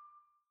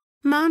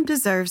 Mom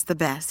deserves the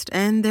best,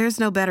 and there's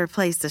no better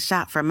place to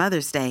shop for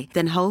Mother's Day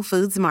than Whole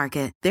Foods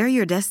Market. They're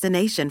your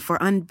destination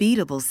for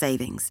unbeatable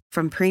savings,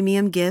 from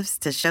premium gifts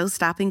to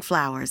show-stopping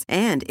flowers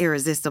and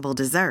irresistible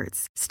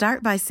desserts.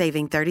 Start by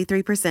saving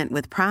 33%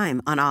 with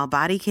Prime on all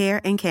body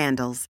care and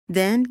candles.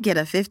 Then get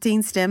a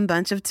 15-stem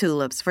bunch of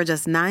tulips for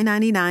just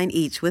 $9.99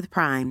 each with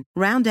Prime.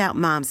 Round out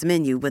Mom's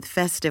menu with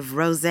festive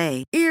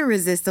rosé,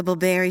 irresistible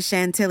berry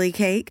chantilly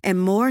cake,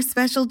 and more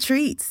special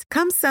treats.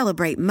 Come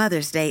celebrate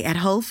Mother's Day at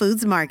Whole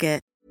Foods Market.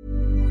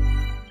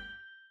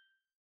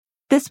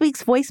 This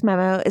week's voice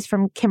memo is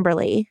from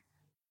Kimberly.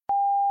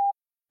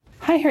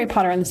 Hi, Harry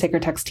Potter and the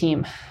Sacred Text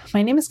team.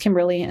 My name is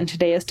Kimberly, and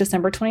today is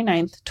December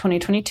 29th,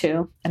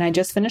 2022, and I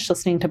just finished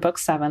listening to Book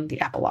 7, The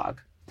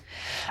Epilogue.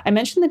 I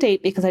mentioned the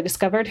date because I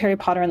discovered Harry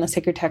Potter and the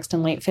Sacred Text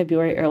in late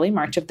February, early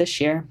March of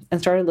this year, and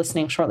started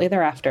listening shortly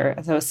thereafter,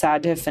 as I was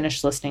sad to have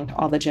finished listening to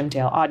all the Jim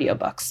Dale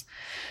audiobooks.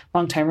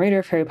 Longtime reader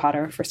of Harry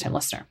Potter, first-time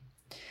listener.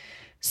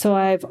 So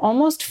I've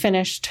almost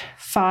finished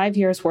 5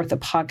 years worth of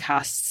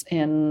podcasts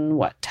in,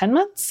 10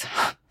 months?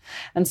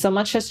 And so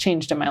much has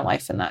changed in my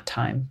life in that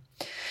time.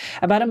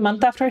 About a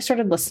month after I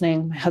started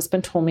listening, my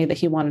husband told me that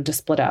he wanted to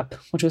split up,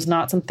 which was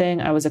not something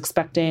I was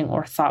expecting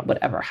or thought would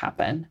ever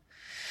happen.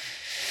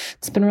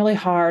 It's been really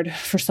hard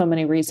for so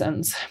many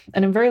reasons,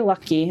 and I'm very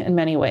lucky in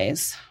many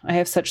ways. I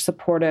have such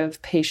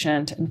supportive,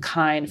 patient, and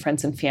kind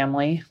friends and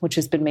family, which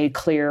has been made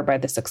clear by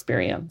this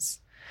experience.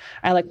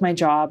 I like my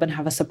job and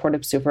have a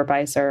supportive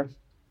supervisor.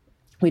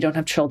 We don't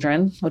have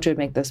children, which would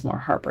make this more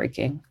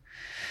heartbreaking.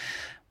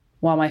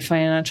 While my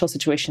financial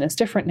situation is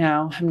different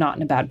now, I'm not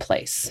in a bad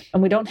place.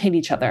 And we don't hate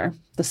each other.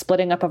 The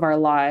splitting up of our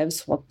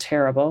lives, while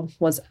terrible,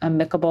 was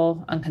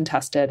amicable,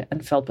 uncontested,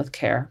 and filled with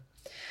care.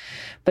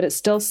 But it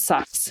still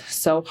sucks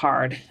so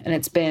hard, and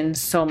it's been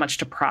so much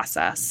to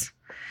process.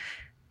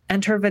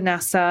 Enter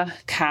Vanessa,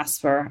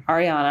 Casper,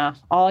 Ariana,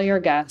 all your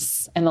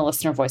guests, and the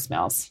listener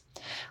voicemails.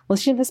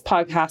 Listening to this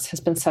podcast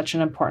has been such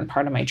an important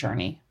part of my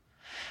journey.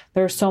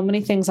 There are so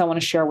many things I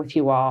want to share with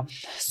you all,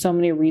 so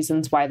many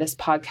reasons why this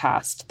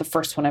podcast, the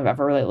first one I've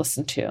ever really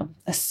listened to,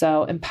 is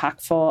so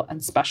impactful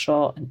and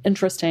special and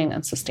interesting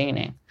and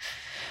sustaining.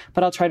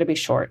 But I'll try to be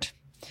short.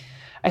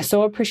 I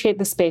so appreciate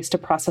the space to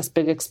process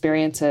big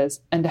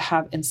experiences and to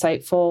have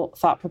insightful,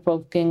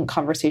 thought-provoking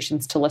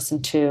conversations to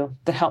listen to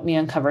that help me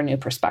uncover new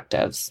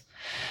perspectives.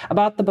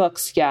 About the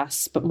books,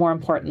 yes, but more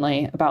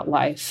importantly, about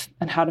life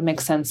and how to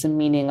make sense and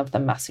meaning of the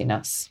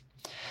messiness.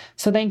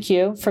 So thank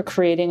you for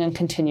creating and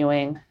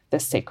continuing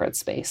this sacred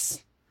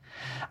space.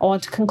 I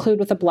want to conclude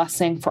with a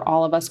blessing for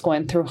all of us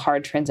going through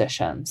hard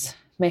transitions.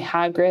 May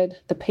Hagrid,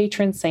 the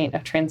patron saint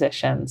of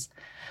transitions,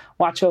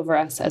 watch over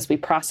us as we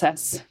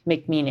process,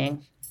 make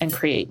meaning, and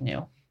create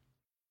new.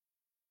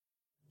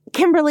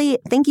 Kimberly,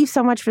 thank you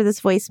so much for this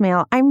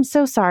voicemail. I'm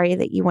so sorry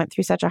that you went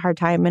through such a hard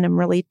time, and I'm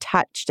really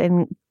touched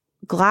and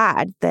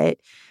glad that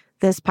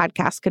this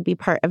podcast could be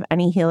part of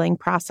any healing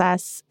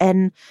process.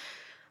 And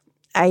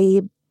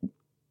I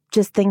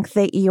just think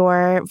that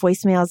your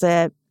voicemail is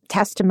a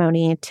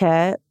testimony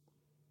to,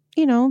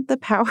 the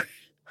power,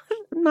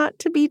 not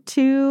to be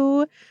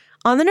too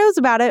on the nose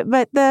about it,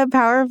 but the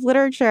power of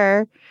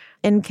literature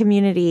and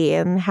community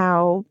and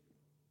how,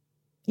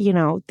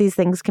 these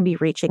things can be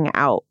reaching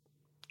out,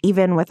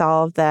 even with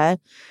all of the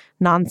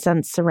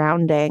nonsense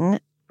surrounding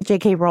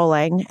J.K.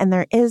 Rowling. And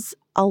there is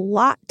a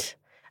lot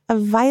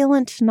of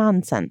violent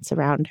nonsense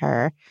around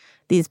her.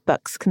 These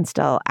books can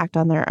still act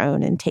on their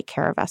own and take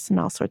care of us in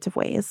all sorts of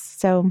ways.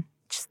 So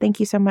just thank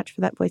you so much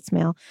for that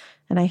voicemail.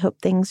 And I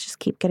hope things just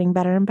keep getting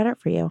better and better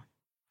for you.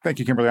 Thank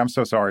you, Kimberly. I'm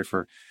so sorry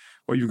for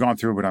what you've gone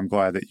through, but I'm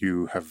glad that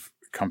you have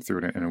come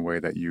through it in a way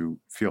that you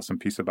feel some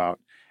peace about.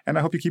 And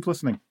I hope you keep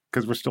listening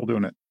because we're still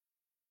doing it.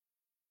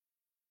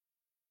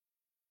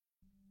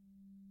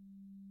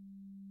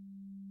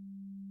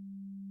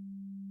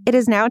 It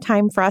is now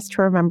time for us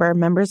to remember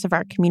members of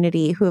our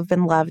community who have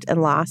been loved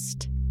and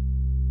lost.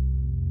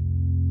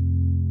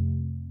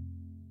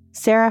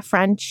 Sarah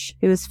French,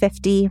 who is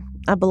 50,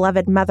 a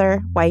beloved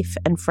mother, wife,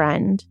 and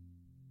friend.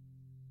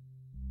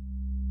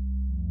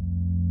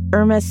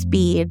 Irma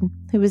Speed,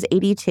 who was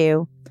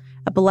 82,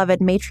 a beloved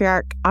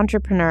matriarch,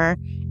 entrepreneur,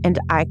 and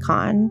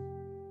icon.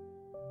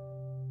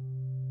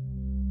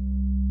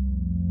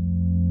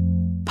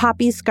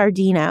 Poppy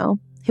Scardino,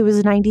 who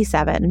was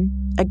 97,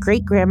 a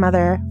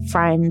great-grandmother,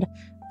 friend,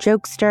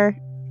 jokester,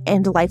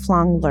 and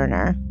lifelong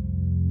learner.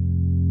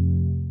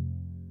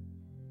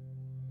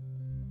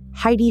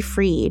 Heidi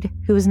Fried,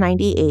 who was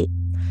 98,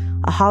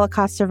 a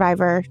Holocaust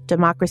survivor,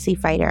 democracy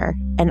fighter,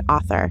 and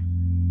author.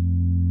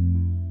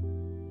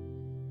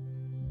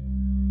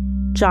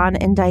 John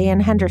and Diane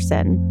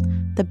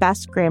Henderson, the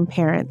best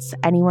grandparents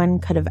anyone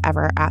could have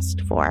ever asked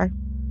for.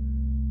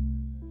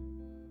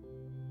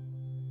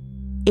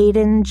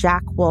 Aiden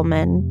Jack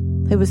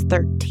Woolman, who was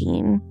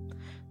 13.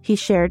 He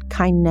shared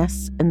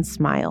kindness and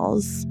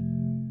smiles.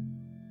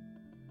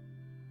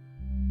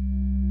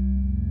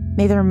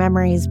 May their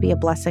memories be a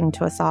blessing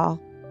to us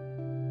all.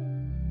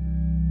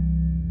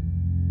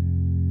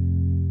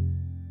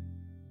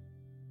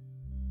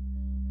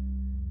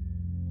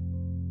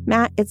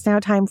 Matt, it's now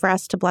time for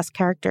us to bless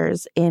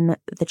characters in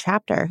the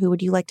chapter. Who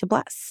would you like to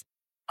bless?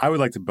 I would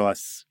like to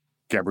bless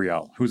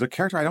Gabrielle, who's a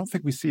character I don't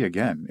think we see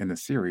again in the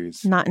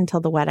series. Not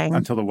until the wedding.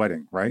 Until the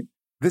wedding, right?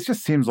 This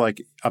just seems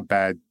like a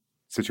bad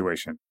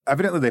situation.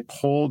 Evidently, they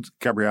pulled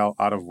Gabrielle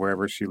out of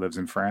wherever she lives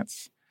in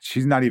France.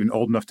 She's not even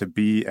old enough to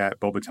be at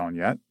Beauxbaton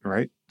yet,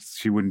 right?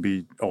 She wouldn't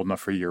be old enough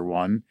for year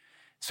one.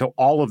 So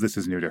all of this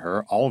is new to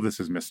her. All of this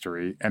is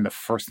mystery. And the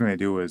first thing they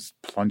do is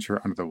plunge her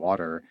under the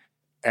water.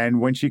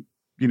 And when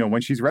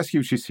she's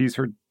rescued, she sees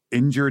her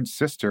injured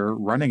sister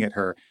running at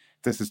her.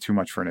 This is too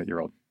much for an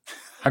 8-year-old.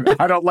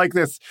 I don't like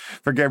this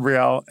for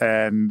Gabrielle.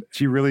 And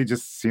she really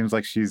just seems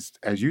like she's,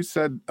 as you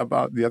said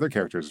about the other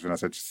characters,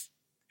 Vanessa, just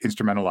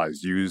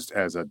instrumentalized, used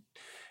as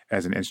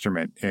an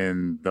instrument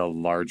in the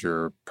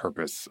larger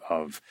purpose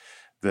of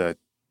the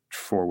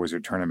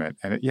Four-Wizard tournament.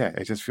 And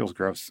it just feels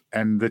gross.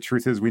 And the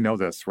truth is, we know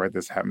this, right?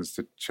 This happens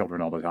to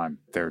children all the time.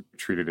 They're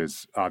treated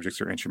as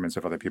objects or instruments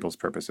of other people's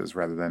purposes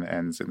rather than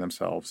ends in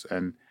themselves.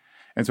 And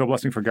so a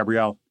blessing for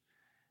Gabrielle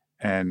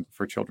and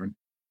for children.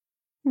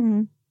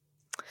 I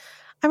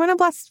want to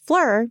bless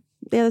Fleur,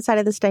 the other side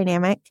of this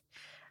dynamic.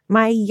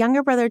 My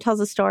younger brother tells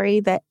a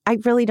story that I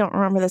really don't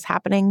remember this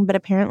happening, but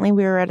apparently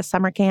we were at a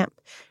summer camp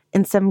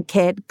and some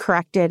kid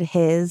corrected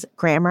his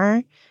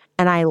grammar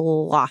and I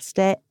lost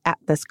it at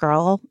this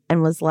girl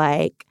and was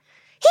like,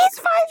 he's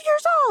 5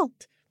 years old.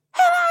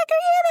 And I can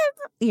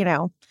hit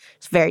him.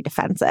 It's very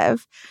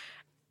defensive.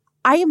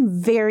 I am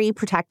very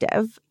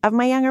protective of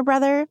my younger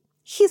brother.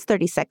 He's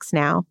 36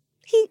 now.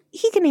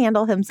 He can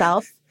handle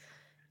himself.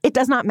 It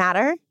does not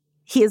matter.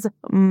 He is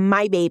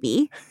my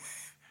baby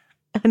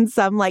in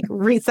some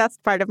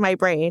recessed part of my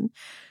brain.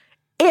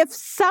 If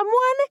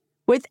someone,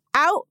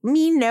 without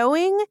me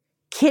knowing,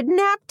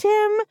 kidnapped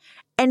him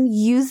and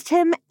used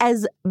him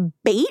as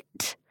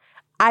bait,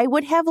 I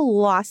would have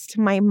lost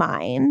my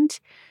mind.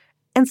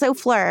 And so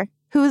Fleur,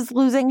 who is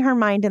losing her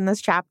mind in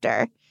this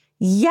chapter,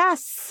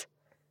 yes,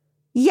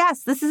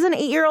 this is an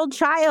 8-year-old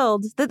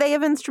child that they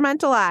have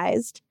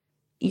instrumentalized.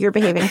 You're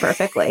behaving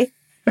perfectly.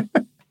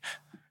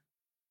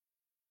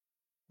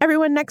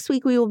 Everyone, next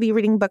week we will be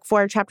reading book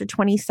 4, chapter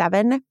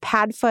 27,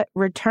 Padfoot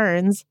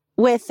Returns,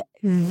 with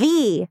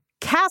the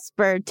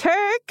Casper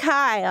ter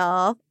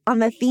Kuile on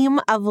the theme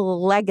of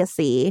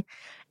legacy.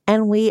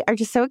 And we are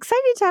just so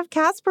excited to have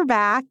Casper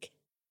back.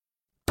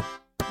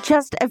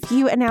 Just a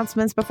few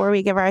announcements before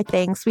we give our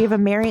thanks. We have a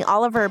Mary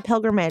Oliver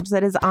pilgrimage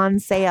that is on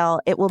sale.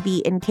 It will be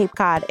in Cape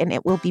Cod and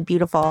it will be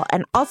beautiful.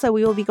 And also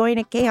we will be going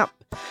to camp.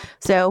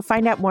 So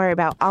find out more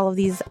about all of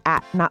these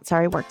at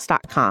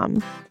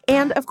notsorryworks.com.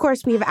 And of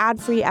course, we have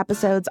ad-free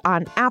episodes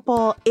on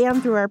Apple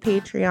and through our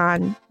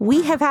Patreon.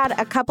 We have had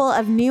a couple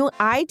of new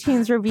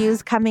iTunes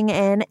reviews coming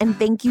in, and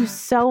thank you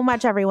so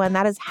much, everyone.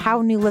 That is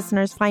how new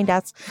listeners find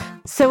us.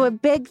 So a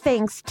big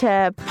thanks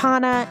to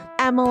Pana,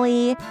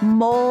 Emily,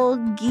 Mole,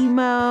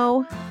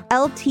 Gimo,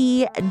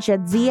 LT,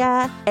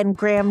 Jadzia, and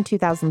Graham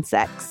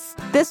 2006.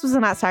 This was a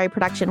Not Sorry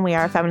production. We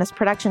are a feminist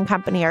production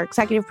company. Our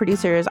executive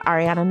producer is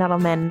Ariana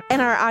Nettleman,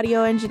 and our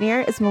audio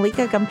engineer is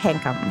Malika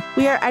Gumpankam.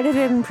 We are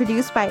edited and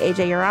produced by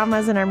AJ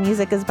Uramas, and our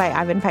music is by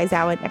Ivan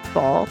Paisau and Nick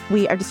Bowl.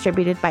 We are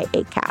distributed by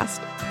Acast.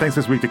 Thanks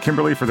this week to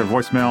Kimberly for their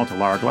voicemail, to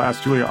Lara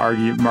Glass, Julia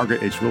Argy,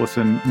 Margaret H.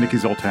 Willison, Nikki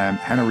Zoltan,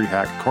 Hannah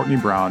Rehack, Courtney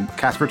Brown,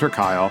 Casper ter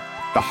Kuile,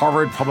 the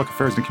Harvard Public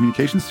Affairs and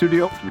Communications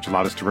Studio, which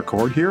allowed us to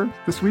record here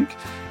this week,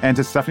 and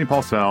to Stephanie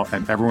Paulsell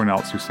and everyone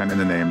else who sent in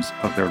the names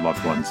of their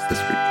loved ones this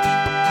week.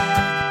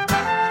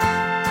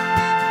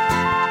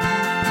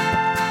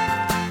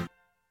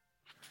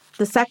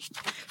 The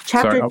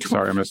chapter.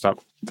 Sorry, I'm going to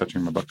stop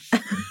touching my book.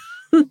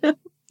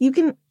 You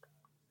can.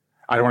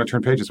 I don't want to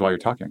turn pages while you're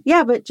talking.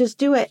 Yeah, but just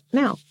do it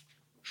now.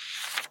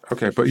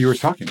 Okay, but you were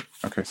talking.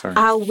 Okay, sorry.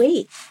 I'll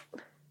wait.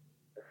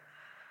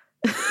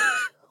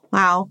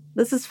 Wow,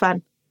 this is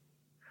fun.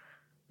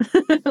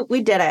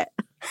 We did it.